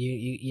on,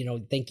 you know,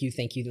 thank you.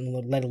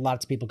 And let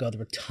lots of people go. There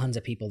were tons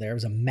of people there. It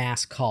was a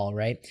mass call,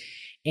 right?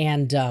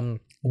 And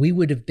we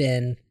would have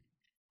been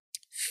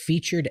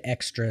featured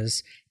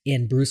extras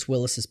in Bruce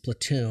Willis's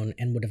Platoon,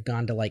 and would have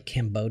gone to like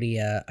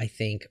Cambodia, I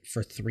think,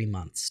 for 3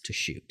 months to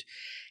shoot.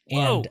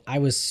 Whoa. And I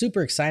was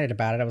super excited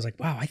about it. I was like,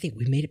 wow, I think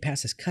we made it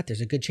past this cut.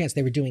 There's a good chance.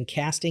 They were doing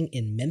casting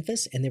in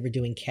Memphis, and they were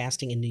doing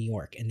casting in New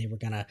York, and they were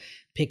going to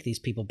pick these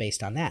people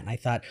based on that. And I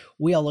thought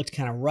we all looked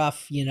kind of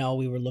rough. You know,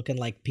 we were looking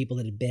like people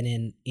that had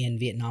been in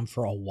Vietnam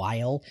for a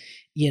while,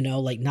 you know,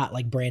 like not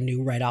like brand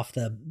new right off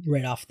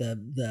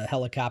the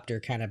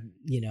helicopter kind of,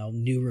 you know,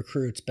 new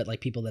recruits, but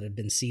like people that had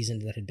been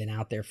seasoned, that had been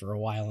out there for a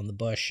while in the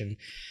bush. And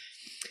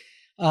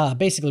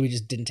basically we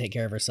just didn't take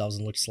care of ourselves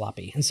and looked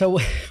sloppy. And so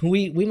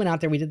we went out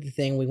there, we did the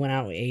thing, we went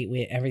out, we ate, we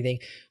ate everything.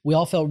 We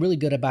all felt really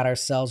good about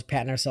ourselves,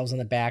 patting ourselves on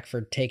the back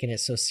for taking it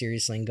so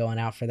seriously and going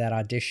out for that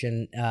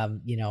audition,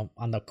 you know,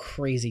 on the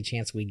crazy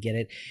chance we'd get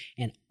it.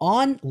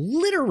 And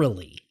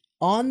literally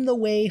on the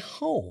way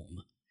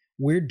home,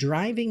 we're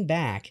driving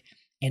back,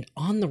 and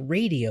on the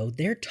radio,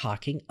 they're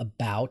talking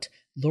about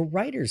the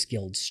Writers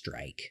Guild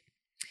strike.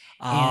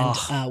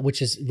 And which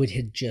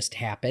had just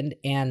happened,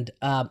 and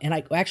I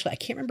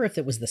can't remember if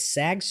it was the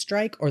SAG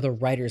strike or the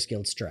Writers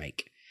Guild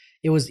strike.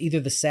 It was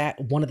either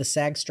one of the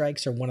SAG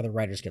strikes or one of the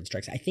Writers Guild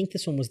strikes. I think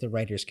this one was the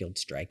Writers Guild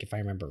strike, if I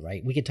remember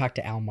right. We could talk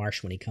to Al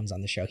Marsh when he comes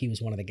on the show. He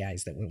was one of the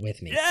guys that went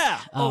with me. Yeah.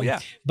 Yeah.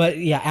 But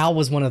yeah, Al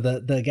was one of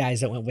the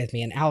guys that went with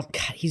me, and Al,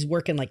 God, he's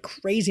working like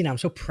crazy now. I'm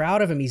so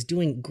proud of him. He's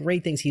doing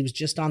great things. He was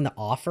just on The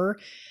Offer.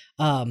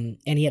 And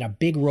he had a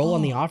big role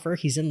on The Offer.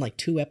 He's in like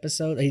 2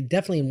 episodes,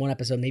 definitely in 1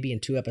 episode, maybe in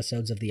 2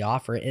 episodes of The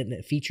Offer, in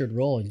a featured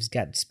role. He's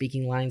got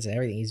speaking lines and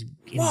everything. He's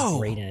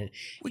great in it.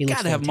 We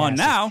got to have him on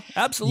now.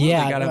 Absolutely.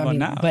 Yeah, got to have him on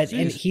now. But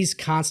and he's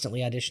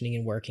constantly auditioning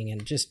and working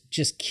and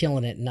just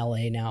killing it in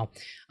LA now.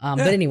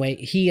 But anyway,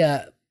 he,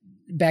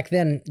 back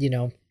then, you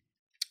know,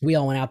 we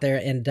all went out there,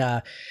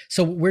 and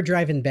so we're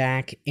driving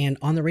back, and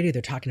on the radio,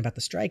 they're talking about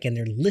the strike, and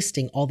they're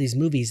listing all these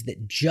movies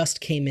that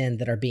just came in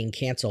that are being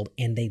canceled,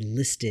 and they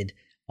listed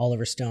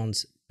Oliver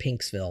Stone's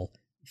Pinksville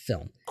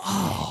film.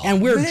 Oh,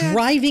 And we're man.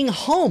 driving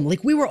home.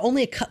 Like we were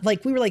only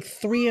we were like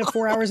 3 or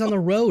 4 hours on the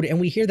road, and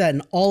we hear that,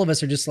 and all of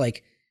us are just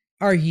like,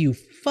 are you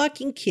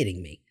fucking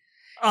kidding me?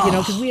 Oh. You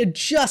know, because we had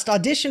just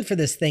auditioned for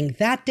this thing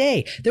that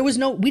day. We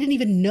didn't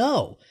even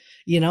know,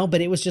 you know,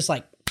 but it was just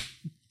like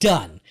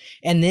done.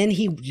 And then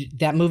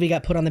that movie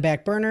got put on the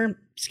back burner,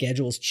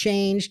 schedules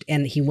changed,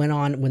 and he went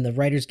on when the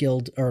Writers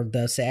Guild or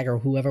the SAG or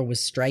whoever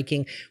was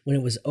striking, when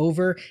it was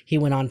over, he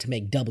went on to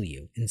make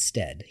W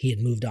instead. He had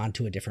moved on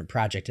to a different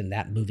project, and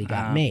that movie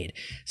got made.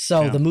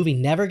 So the movie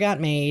never got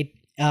made.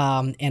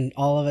 And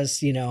all of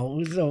us, you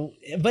know,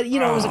 but you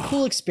know, it was a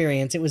cool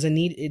experience. It was a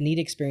neat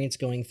experience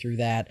going through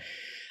that.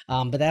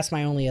 But that's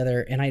my only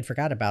other, and I had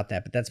forgot about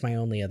that, but that's my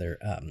only other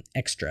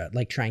extra,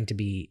 like trying to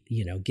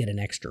get an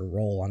extra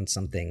role on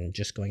something,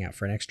 just going out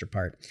for an extra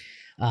part.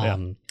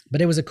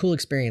 But it was a cool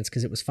experience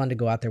because it was fun to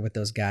go out there with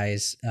those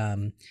guys.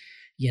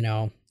 You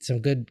know, some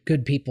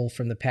good people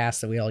from the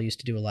past that we all used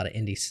to do a lot of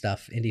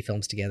indie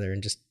films together,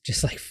 and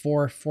just like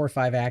four or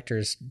five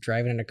actors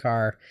driving in a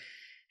car,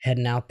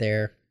 heading out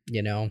there,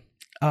 you know.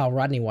 Oh,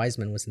 Rodney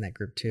Wiseman was in that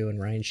group too,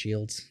 and Ryan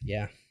Shields.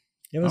 Yeah,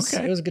 it was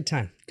a good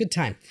time.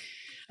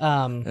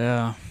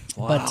 Yeah.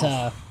 Wow.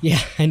 But yeah,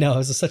 I know, it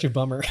was such a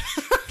bummer.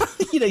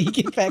 You know, you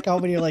get back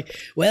home and you're like,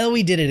 well,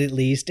 we did it at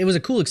least. It was a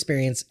cool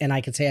experience. And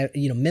I could say,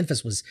 you know,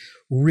 Memphis was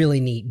really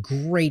neat.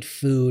 Great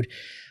food.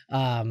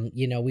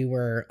 You know, we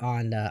were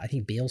on, I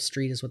think Beale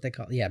Street is what they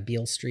call it. Yeah,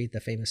 Beale Street,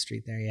 the famous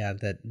street there. Yeah,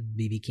 that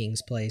B.B.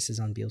 King's place is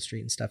on Beale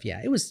Street and stuff. Yeah,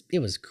 it was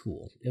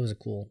cool. It was a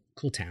cool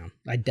town.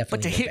 I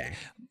definitely go back.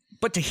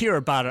 But to hear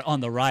about it on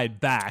the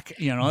ride back,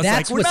 you know, it's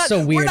that's like, what's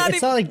so weird.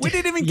 It's not like we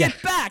didn't even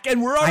get back, and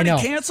we're already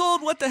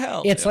canceled. What the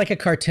hell? It's like a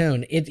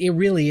cartoon. It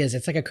really is.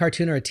 It's like a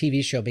cartoon or a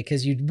TV show,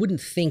 because you wouldn't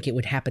think it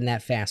would happen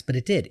that fast, but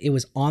it did. It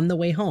was on the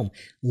way home,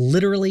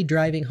 literally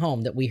driving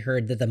home, that we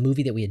heard that the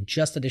movie that we had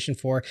just auditioned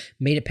for,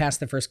 made it past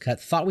the first cut,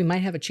 thought we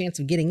might have a chance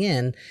of getting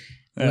in,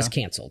 was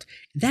canceled.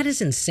 That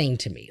is insane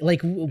to me.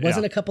 Like, it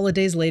wasn't a couple of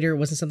days later. It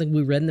wasn't something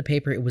we read in the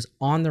paper. It was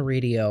on the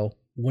radio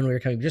when we were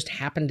coming. We just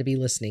happened to be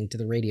listening to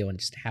the radio and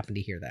just happened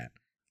to hear that.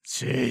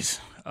 Jeez.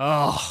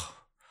 Oh,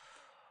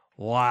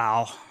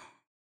 wow.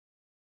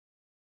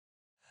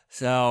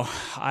 So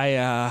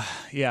I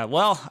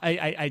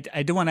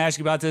do want to ask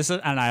you about this,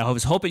 and I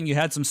was hoping you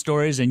had some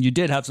stories, and you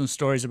did have some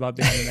stories about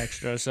being an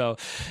extra. So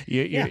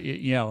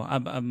you know,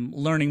 I'm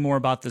learning more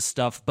about this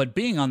stuff, but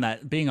being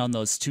on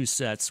those two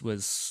sets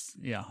was,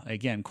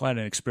 again, quite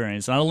an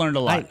experience. And I learned a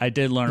lot. I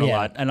did learn a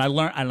lot, and I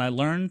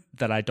learned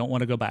that I don't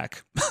want to go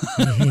back.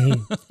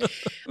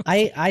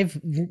 I've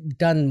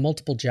done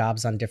multiple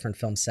jobs on different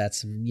film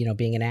sets, you know,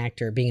 being an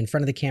actor, being in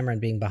front of the camera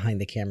and being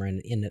behind the camera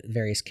in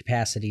various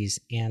capacities.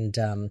 And,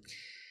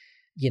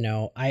 you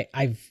know,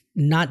 I've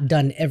not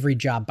done every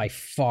job by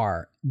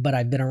far, but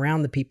I've been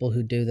around the people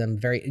who do them,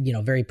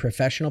 very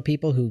professional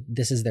people who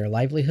this is their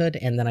livelihood.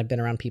 And then I've been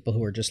around people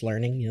who are just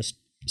learning, you know,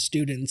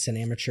 students and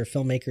amateur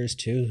filmmakers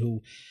too,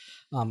 who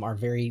are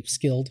very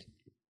skilled.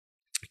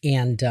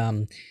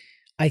 And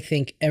I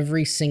think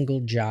every single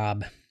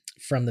job,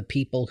 from the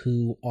people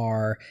who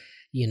are,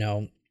 you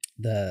know,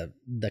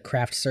 the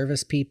craft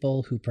service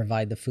people who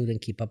provide the food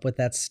and keep up with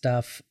that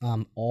stuff,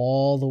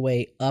 all the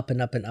way up and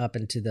up and up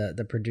into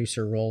the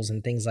producer roles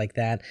and things like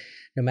that,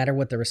 no matter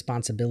what the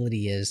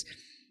responsibility is,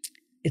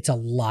 it's a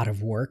lot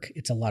of work.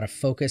 It's a lot of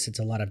focus. It's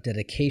a lot of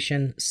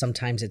dedication.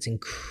 Sometimes it's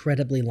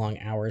incredibly long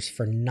hours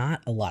for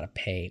not a lot of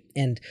pay.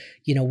 And,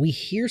 you know, we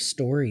hear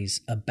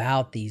stories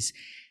about these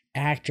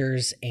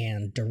actors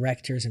and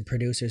directors and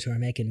producers who are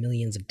making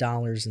millions of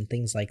dollars and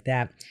things like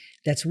that.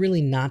 That's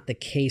really not the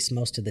case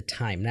most of the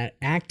time. Now,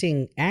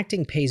 acting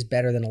pays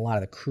better than a lot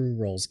of the crew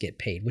roles get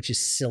paid, which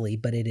is silly,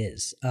 but it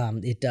is.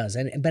 It does.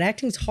 But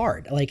acting's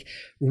hard. Like,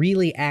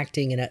 really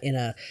acting in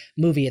a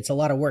movie, it's a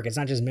lot of work. It's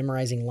not just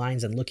memorizing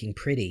lines and looking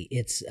pretty.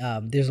 It's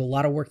there's a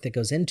lot of work that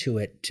goes into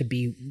it to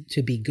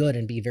be good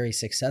and be very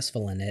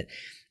successful in it.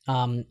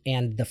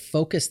 And the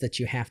focus that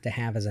you have to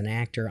have as an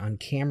actor on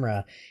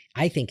camera,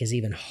 I think, is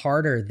even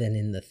harder than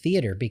in the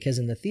theater, because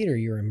in the theater,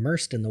 you're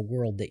immersed in the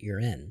world that you're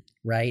in,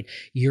 right?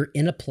 You're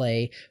in a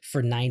play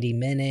for 90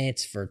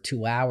 minutes, for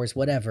 2 hours,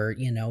 whatever,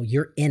 you know,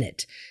 you're in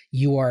it.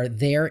 You are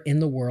there in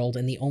the world,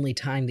 and the only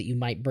time that you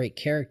might break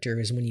character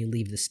is when you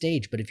leave the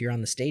stage. But if you're on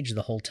the stage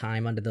the whole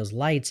time under those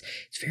lights,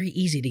 it's very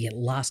easy to get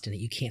lost in it.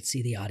 You can't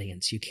see the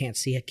audience. You can't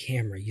see a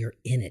camera. You're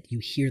in it. You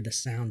hear the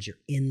sounds. You're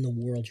in the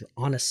world. You're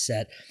on a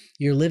set.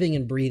 You're living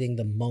and breathing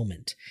the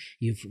moment.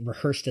 You've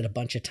rehearsed it a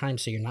bunch of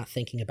times, so you're not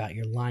thinking about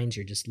your lines.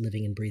 You're just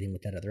living and breathing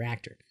with that other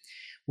actor.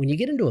 When you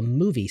get into a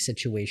movie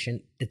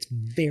situation, it's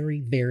very,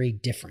 very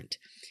different.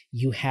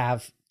 You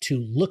have to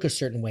look a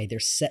certain way. They're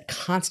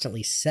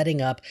constantly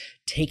setting up,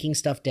 taking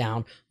stuff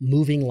down,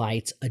 moving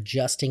lights,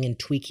 adjusting and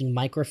tweaking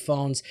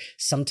microphones,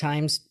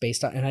 sometimes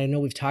based on, and I know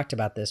we've talked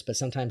about this, but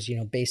sometimes, you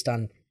know, based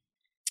on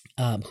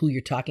who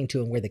you're talking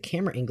to and where the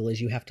camera angle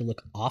is, you have to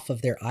look off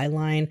of their eye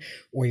line,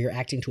 or you're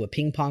acting to a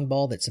ping pong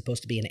ball that's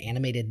supposed to be an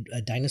animated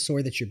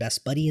dinosaur that's your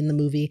best buddy in the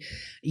movie,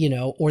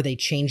 or they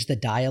change the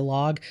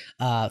dialogue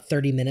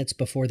 30 minutes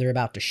before they're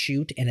about to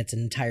shoot, and it's an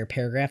entire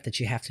paragraph that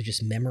you have to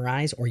just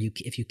memorize, or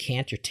if you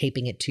can't, you're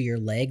taping it to your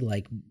leg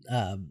like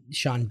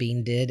Sean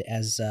Bean did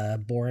as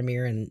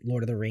Boromir in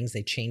Lord of the Rings.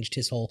 They changed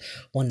his whole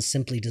 "one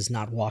simply does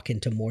not walk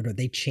into Mordor."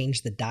 They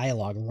changed the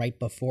dialogue right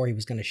before he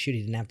was going to shoot.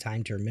 He didn't have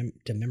time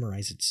to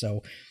memorize it,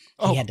 so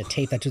he had to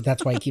tape that.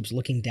 That's why he keeps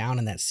looking down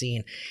in that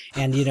scene.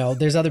 And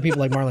there's other people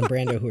like Marlon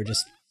Brando who are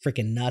just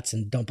freaking nuts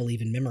and don't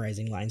believe in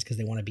memorizing lines because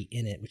they want to be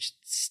in it, which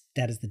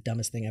that is the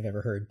dumbest thing I've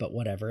ever heard, but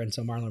whatever. And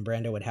so Marlon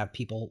Brando would have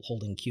people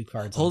holding cue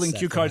cards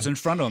in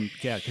front of him,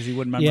 because he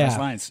wouldn't memorize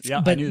lines.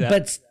 I knew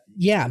that.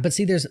 But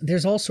see,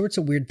 there's all sorts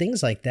of weird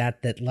things like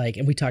that like,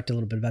 and we talked a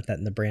little bit about that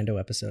in the Brando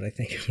episode, I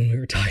think, when we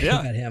were talking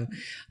about him.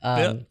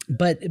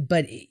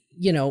 But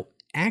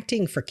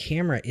acting for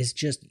camera is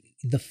just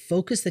the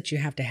focus that you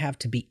have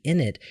to be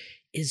in it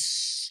is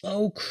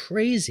so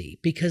crazy,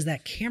 because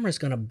that camera is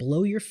going to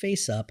blow your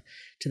face up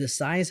to the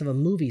size of a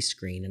movie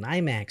screen, an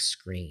IMAX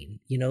screen,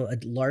 a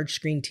large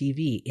screen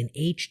TV in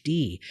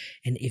HD.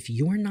 And if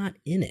you're not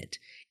in it,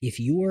 if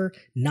you're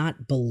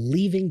not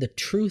believing the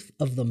truth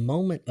of the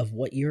moment of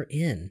what you're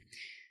in,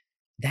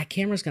 that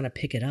camera's going to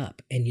pick it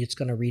up and it's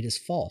going to read as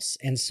false.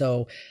 And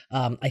so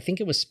I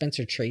think it was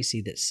Spencer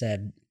Tracy that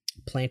said,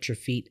 plant your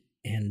feet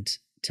and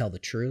tell the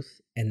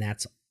truth. And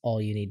that's all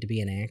you need to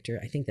be an actor.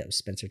 I think that was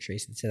Spencer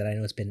Tracy that said that. I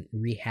know it's been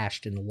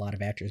rehashed and a lot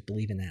of actors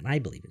believe in that, and I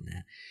believe in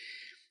that.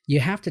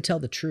 You have to tell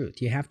the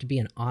truth. You have to be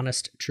an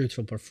honest,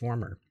 truthful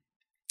performer.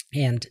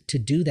 And to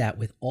do that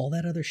with all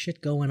that other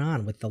shit going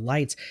on with the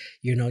lights,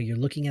 you're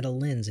looking at a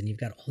lens and you've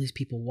got all these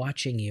people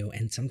watching you,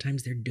 and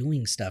sometimes they're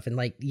doing stuff. And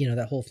like,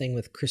 that whole thing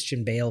with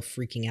Christian Bale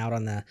freaking out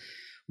on the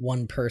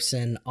one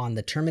person on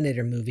the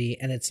Terminator movie.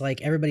 And it's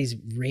like everybody's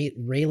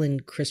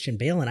railing Christian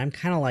Bale. And I'm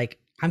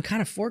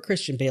kind of for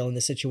Christian Bale in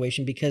this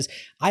situation, because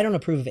I don't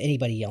approve of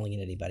anybody yelling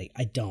at anybody.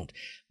 I don't.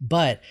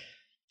 But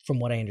from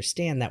what I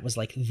understand, that was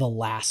like the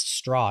last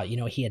straw.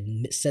 He had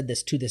said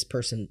this to this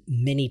person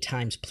many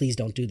times, please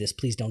don't do this,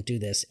 please don't do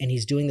this. And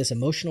he's doing this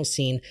emotional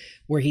scene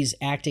where he's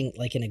acting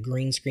like in a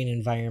green screen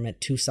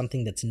environment to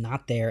something that's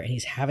not there, and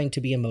he's having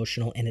to be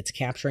emotional, and it's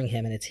capturing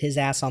him, and it's his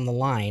ass on the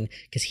line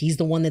because he's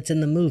the one that's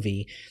in the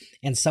movie,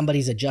 and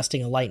somebody's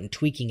adjusting a light and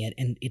tweaking it,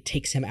 and it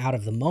takes him out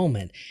of the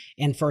moment.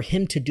 And for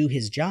him to do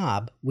his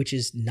job, which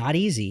is not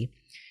easy,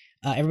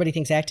 everybody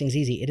thinks acting is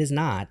easy. It is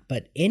not,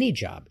 but any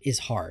job is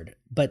hard.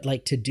 But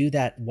like, to do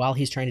that while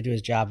he's trying to do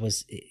his job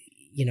was,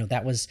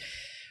 that was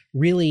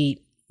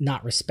really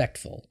not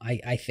respectful,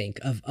 I think,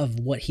 of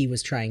what he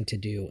was trying to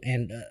do.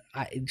 And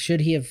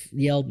should he have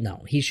yelled?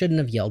 No, he shouldn't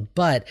have yelled.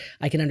 But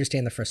I can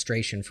understand the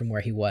frustration from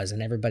where he was,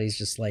 and everybody's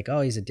just like,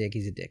 oh, he's a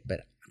dick.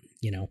 But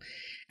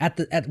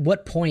at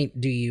what point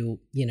do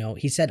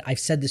he said, I've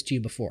said this to you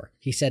before.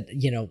 He said,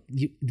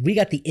 we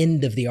got the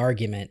end of the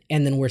argument,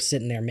 and then we're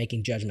sitting there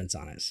making judgments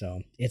on it.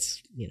 So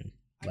it's,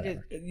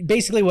 whatever.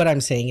 Basically what I'm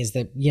saying is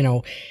that,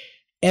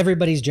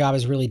 everybody's job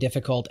is really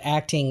difficult.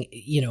 Acting,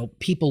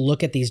 people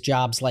look at these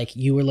jobs like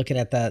you were looking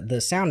at the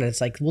sound, and it's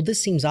like, well,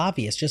 this seems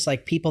obvious. Just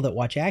like people that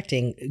watch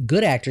acting,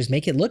 good actors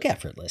make it look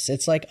effortless.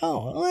 It's like,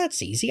 oh, well,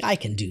 that's easy. I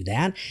can do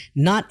that.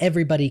 Not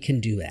everybody can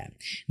do that.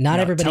 Not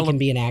everybody can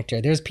be an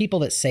actor. There's people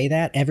that say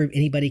that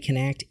anybody can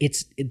act.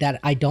 It's that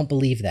I don't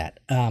believe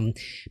that,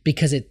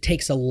 because it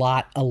takes a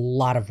lot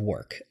of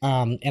work.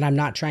 And I'm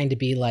not trying to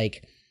be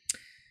like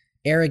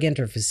arrogant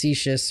or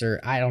facetious or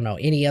I don't know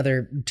any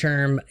other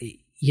term.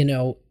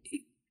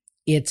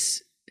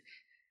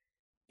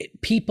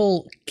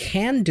 People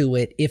can do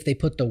it if they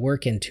put the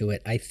work into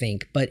it, I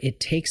think, but it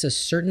takes a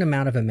certain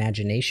amount of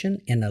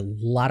imagination and a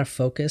lot of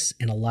focus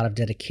and a lot of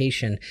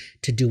dedication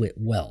to do it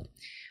well.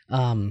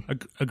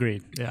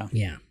 Agreed. Yeah.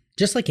 Yeah.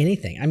 Just like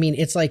anything. I mean,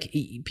 it's like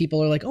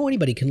people are like, oh,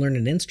 anybody can learn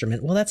an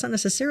instrument. Well, that's not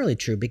necessarily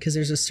true, because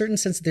there's a certain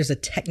sense, there's a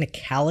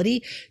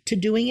technicality to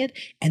doing it,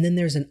 and then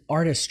there's an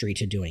artistry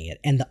to doing it.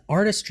 And the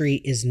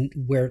artistry is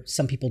where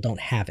some people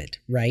don't have it,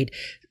 right?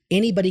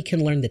 Anybody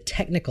can learn the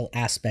technical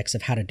aspects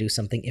of how to do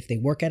something. If they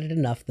work at it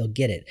enough, they'll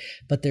get it.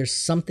 But there's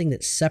something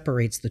that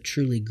separates the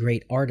truly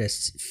great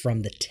artists from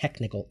the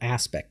technical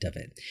aspect of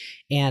it.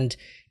 And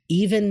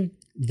even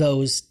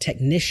those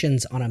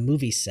technicians on a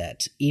movie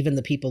set, even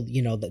the people,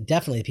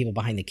 definitely the people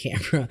behind the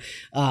camera,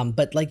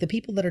 but like the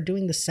people that are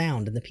doing the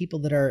sound and the people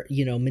that are,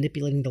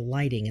 manipulating the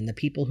lighting and the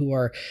people who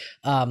are,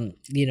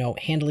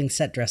 handling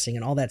set dressing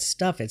and all that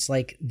stuff. It's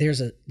like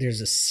there's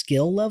a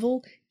skill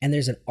level, and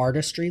there's an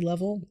artistry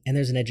level, and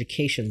there's an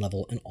education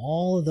level, and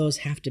all of those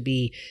have to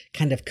be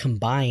kind of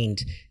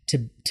combined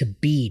to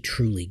be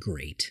truly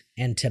great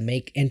and to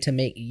make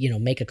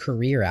a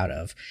career out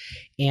of.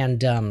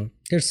 And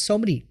there's so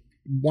many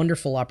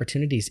wonderful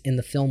opportunities in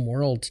the film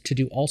world to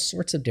do all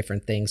sorts of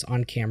different things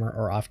on camera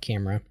or off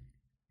camera.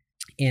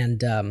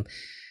 And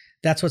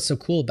That's what's so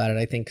cool about it,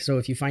 I think. So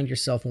if you find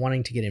yourself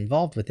wanting to get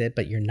involved with it,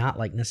 but you're not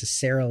like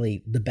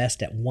necessarily the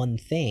best at one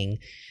thing,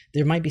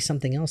 there might be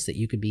something else that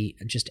you could be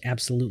just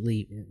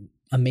absolutely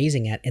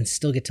amazing at and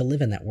still get to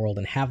live in that world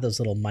and have those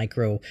little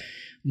micro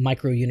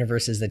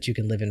universes that you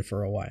can live in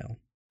for a while.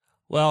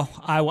 Well,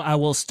 I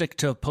will stick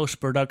to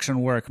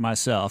post-production work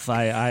myself.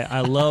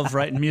 I love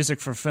writing music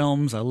for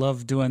films. I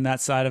love doing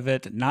that side of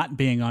it, not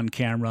being on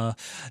camera,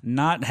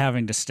 not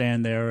having to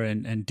stand there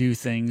and do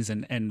things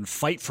and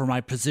fight for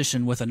my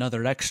position with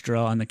another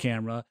extra on the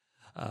camera.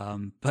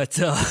 But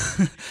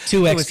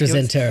two extras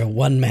enter,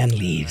 one man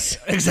leaves.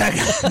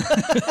 Exactly.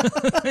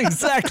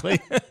 Exactly.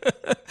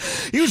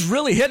 He was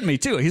really hitting me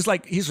too. He's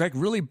like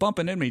really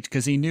bumping in me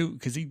because he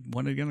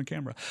wanted to get on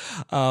camera.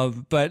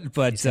 But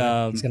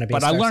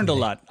I learned a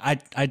lot.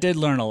 I did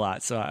learn a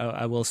lot. So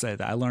I will say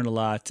that I learned a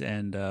lot,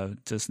 and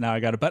just now I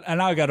got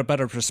a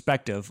better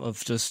perspective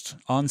of just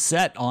on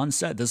set.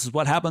 This is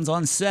what happens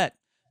on set.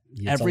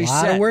 It's a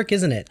lot of work,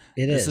 isn't it?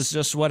 This is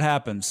just what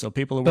happens. So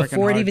people are working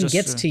before hard it even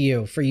gets to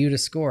you for you to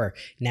score.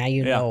 Now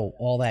you know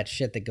all that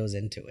shit that goes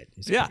into it.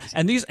 Yeah,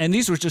 crazy. and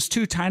these were just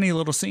two tiny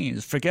little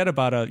scenes. Forget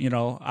about a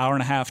hour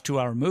and a half, 2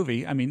 hour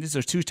movie. I mean, these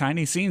are two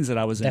tiny scenes that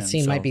I was in. That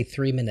scene might be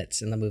 3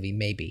 minutes in the movie,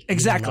 maybe.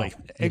 Exactly.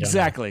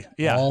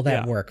 Yeah. All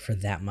that work for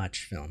that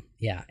much film.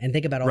 Yeah, and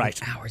think about all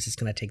the hours it's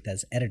going to take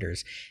those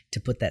editors to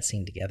put that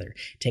scene together.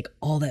 Take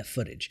all that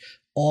footage,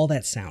 all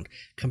that sound,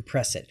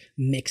 compress it,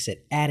 mix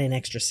it, add in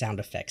extra sound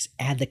effects,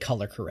 add the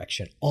color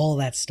correction, all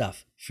that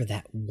stuff for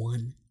that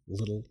one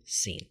little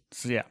scene.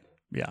 So,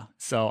 yeah.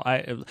 So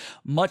I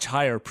much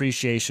higher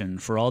appreciation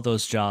for all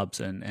those jobs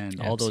and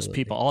all those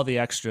people, all the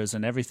extras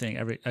and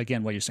everything.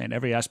 Again, what you're saying,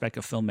 every aspect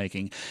of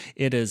filmmaking,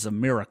 it is a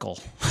miracle.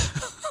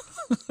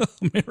 A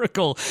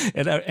miracle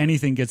and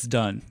anything gets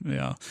done.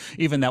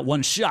 Even that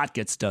one shot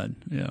gets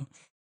done.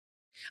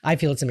 I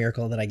feel it's a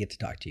miracle that I get to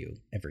talk to you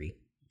every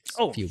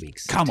few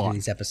weeks. Come on,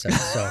 these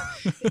episodes. So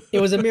it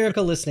was a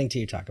miracle listening to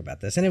you talk about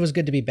this, and it was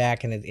good to be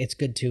back. And it's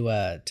good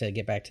to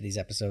get back to these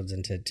episodes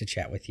and to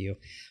chat with you.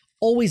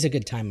 Always a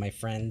good time, my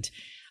friend.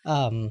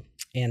 And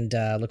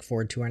look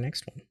forward to our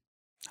next one.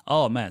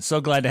 Oh man, so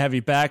glad to have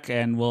you back,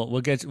 and we'll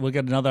get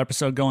another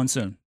episode going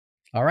soon.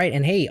 All right.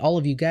 And hey, all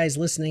of you guys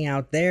listening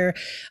out there,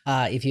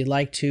 if you'd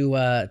like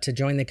to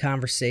join the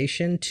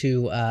conversation,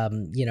 to,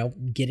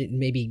 get it,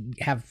 maybe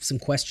have some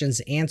questions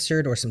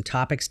answered or some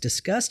topics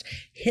discussed,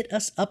 hit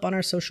us up on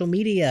our social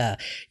media.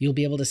 You'll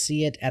be able to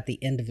see it at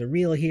the end of the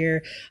reel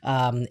here.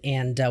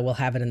 And we'll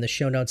have it in the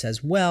show notes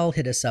as well.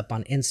 Hit us up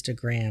on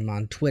Instagram,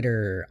 on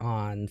Twitter,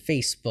 on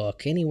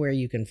Facebook, anywhere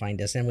you can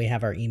find us. And we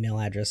have our email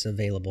address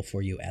available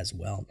for you as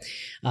well.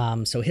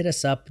 So hit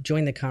us up,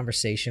 join the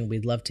conversation.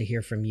 We'd love to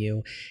hear from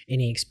you.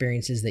 Any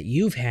experiences that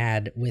you've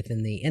had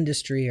within the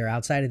industry or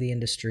outside of the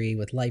industry,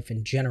 with life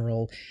in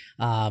general,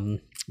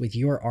 with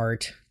your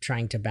art,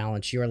 trying to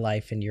balance your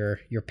life and your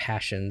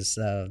passions.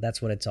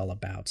 That's what it's all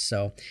about.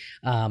 So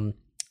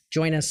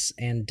join us,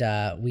 and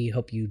we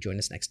hope you join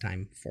us next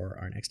time for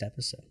our next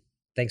episode.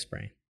 Thanks,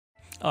 Brian.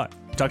 All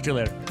right. Talk to you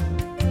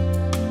later.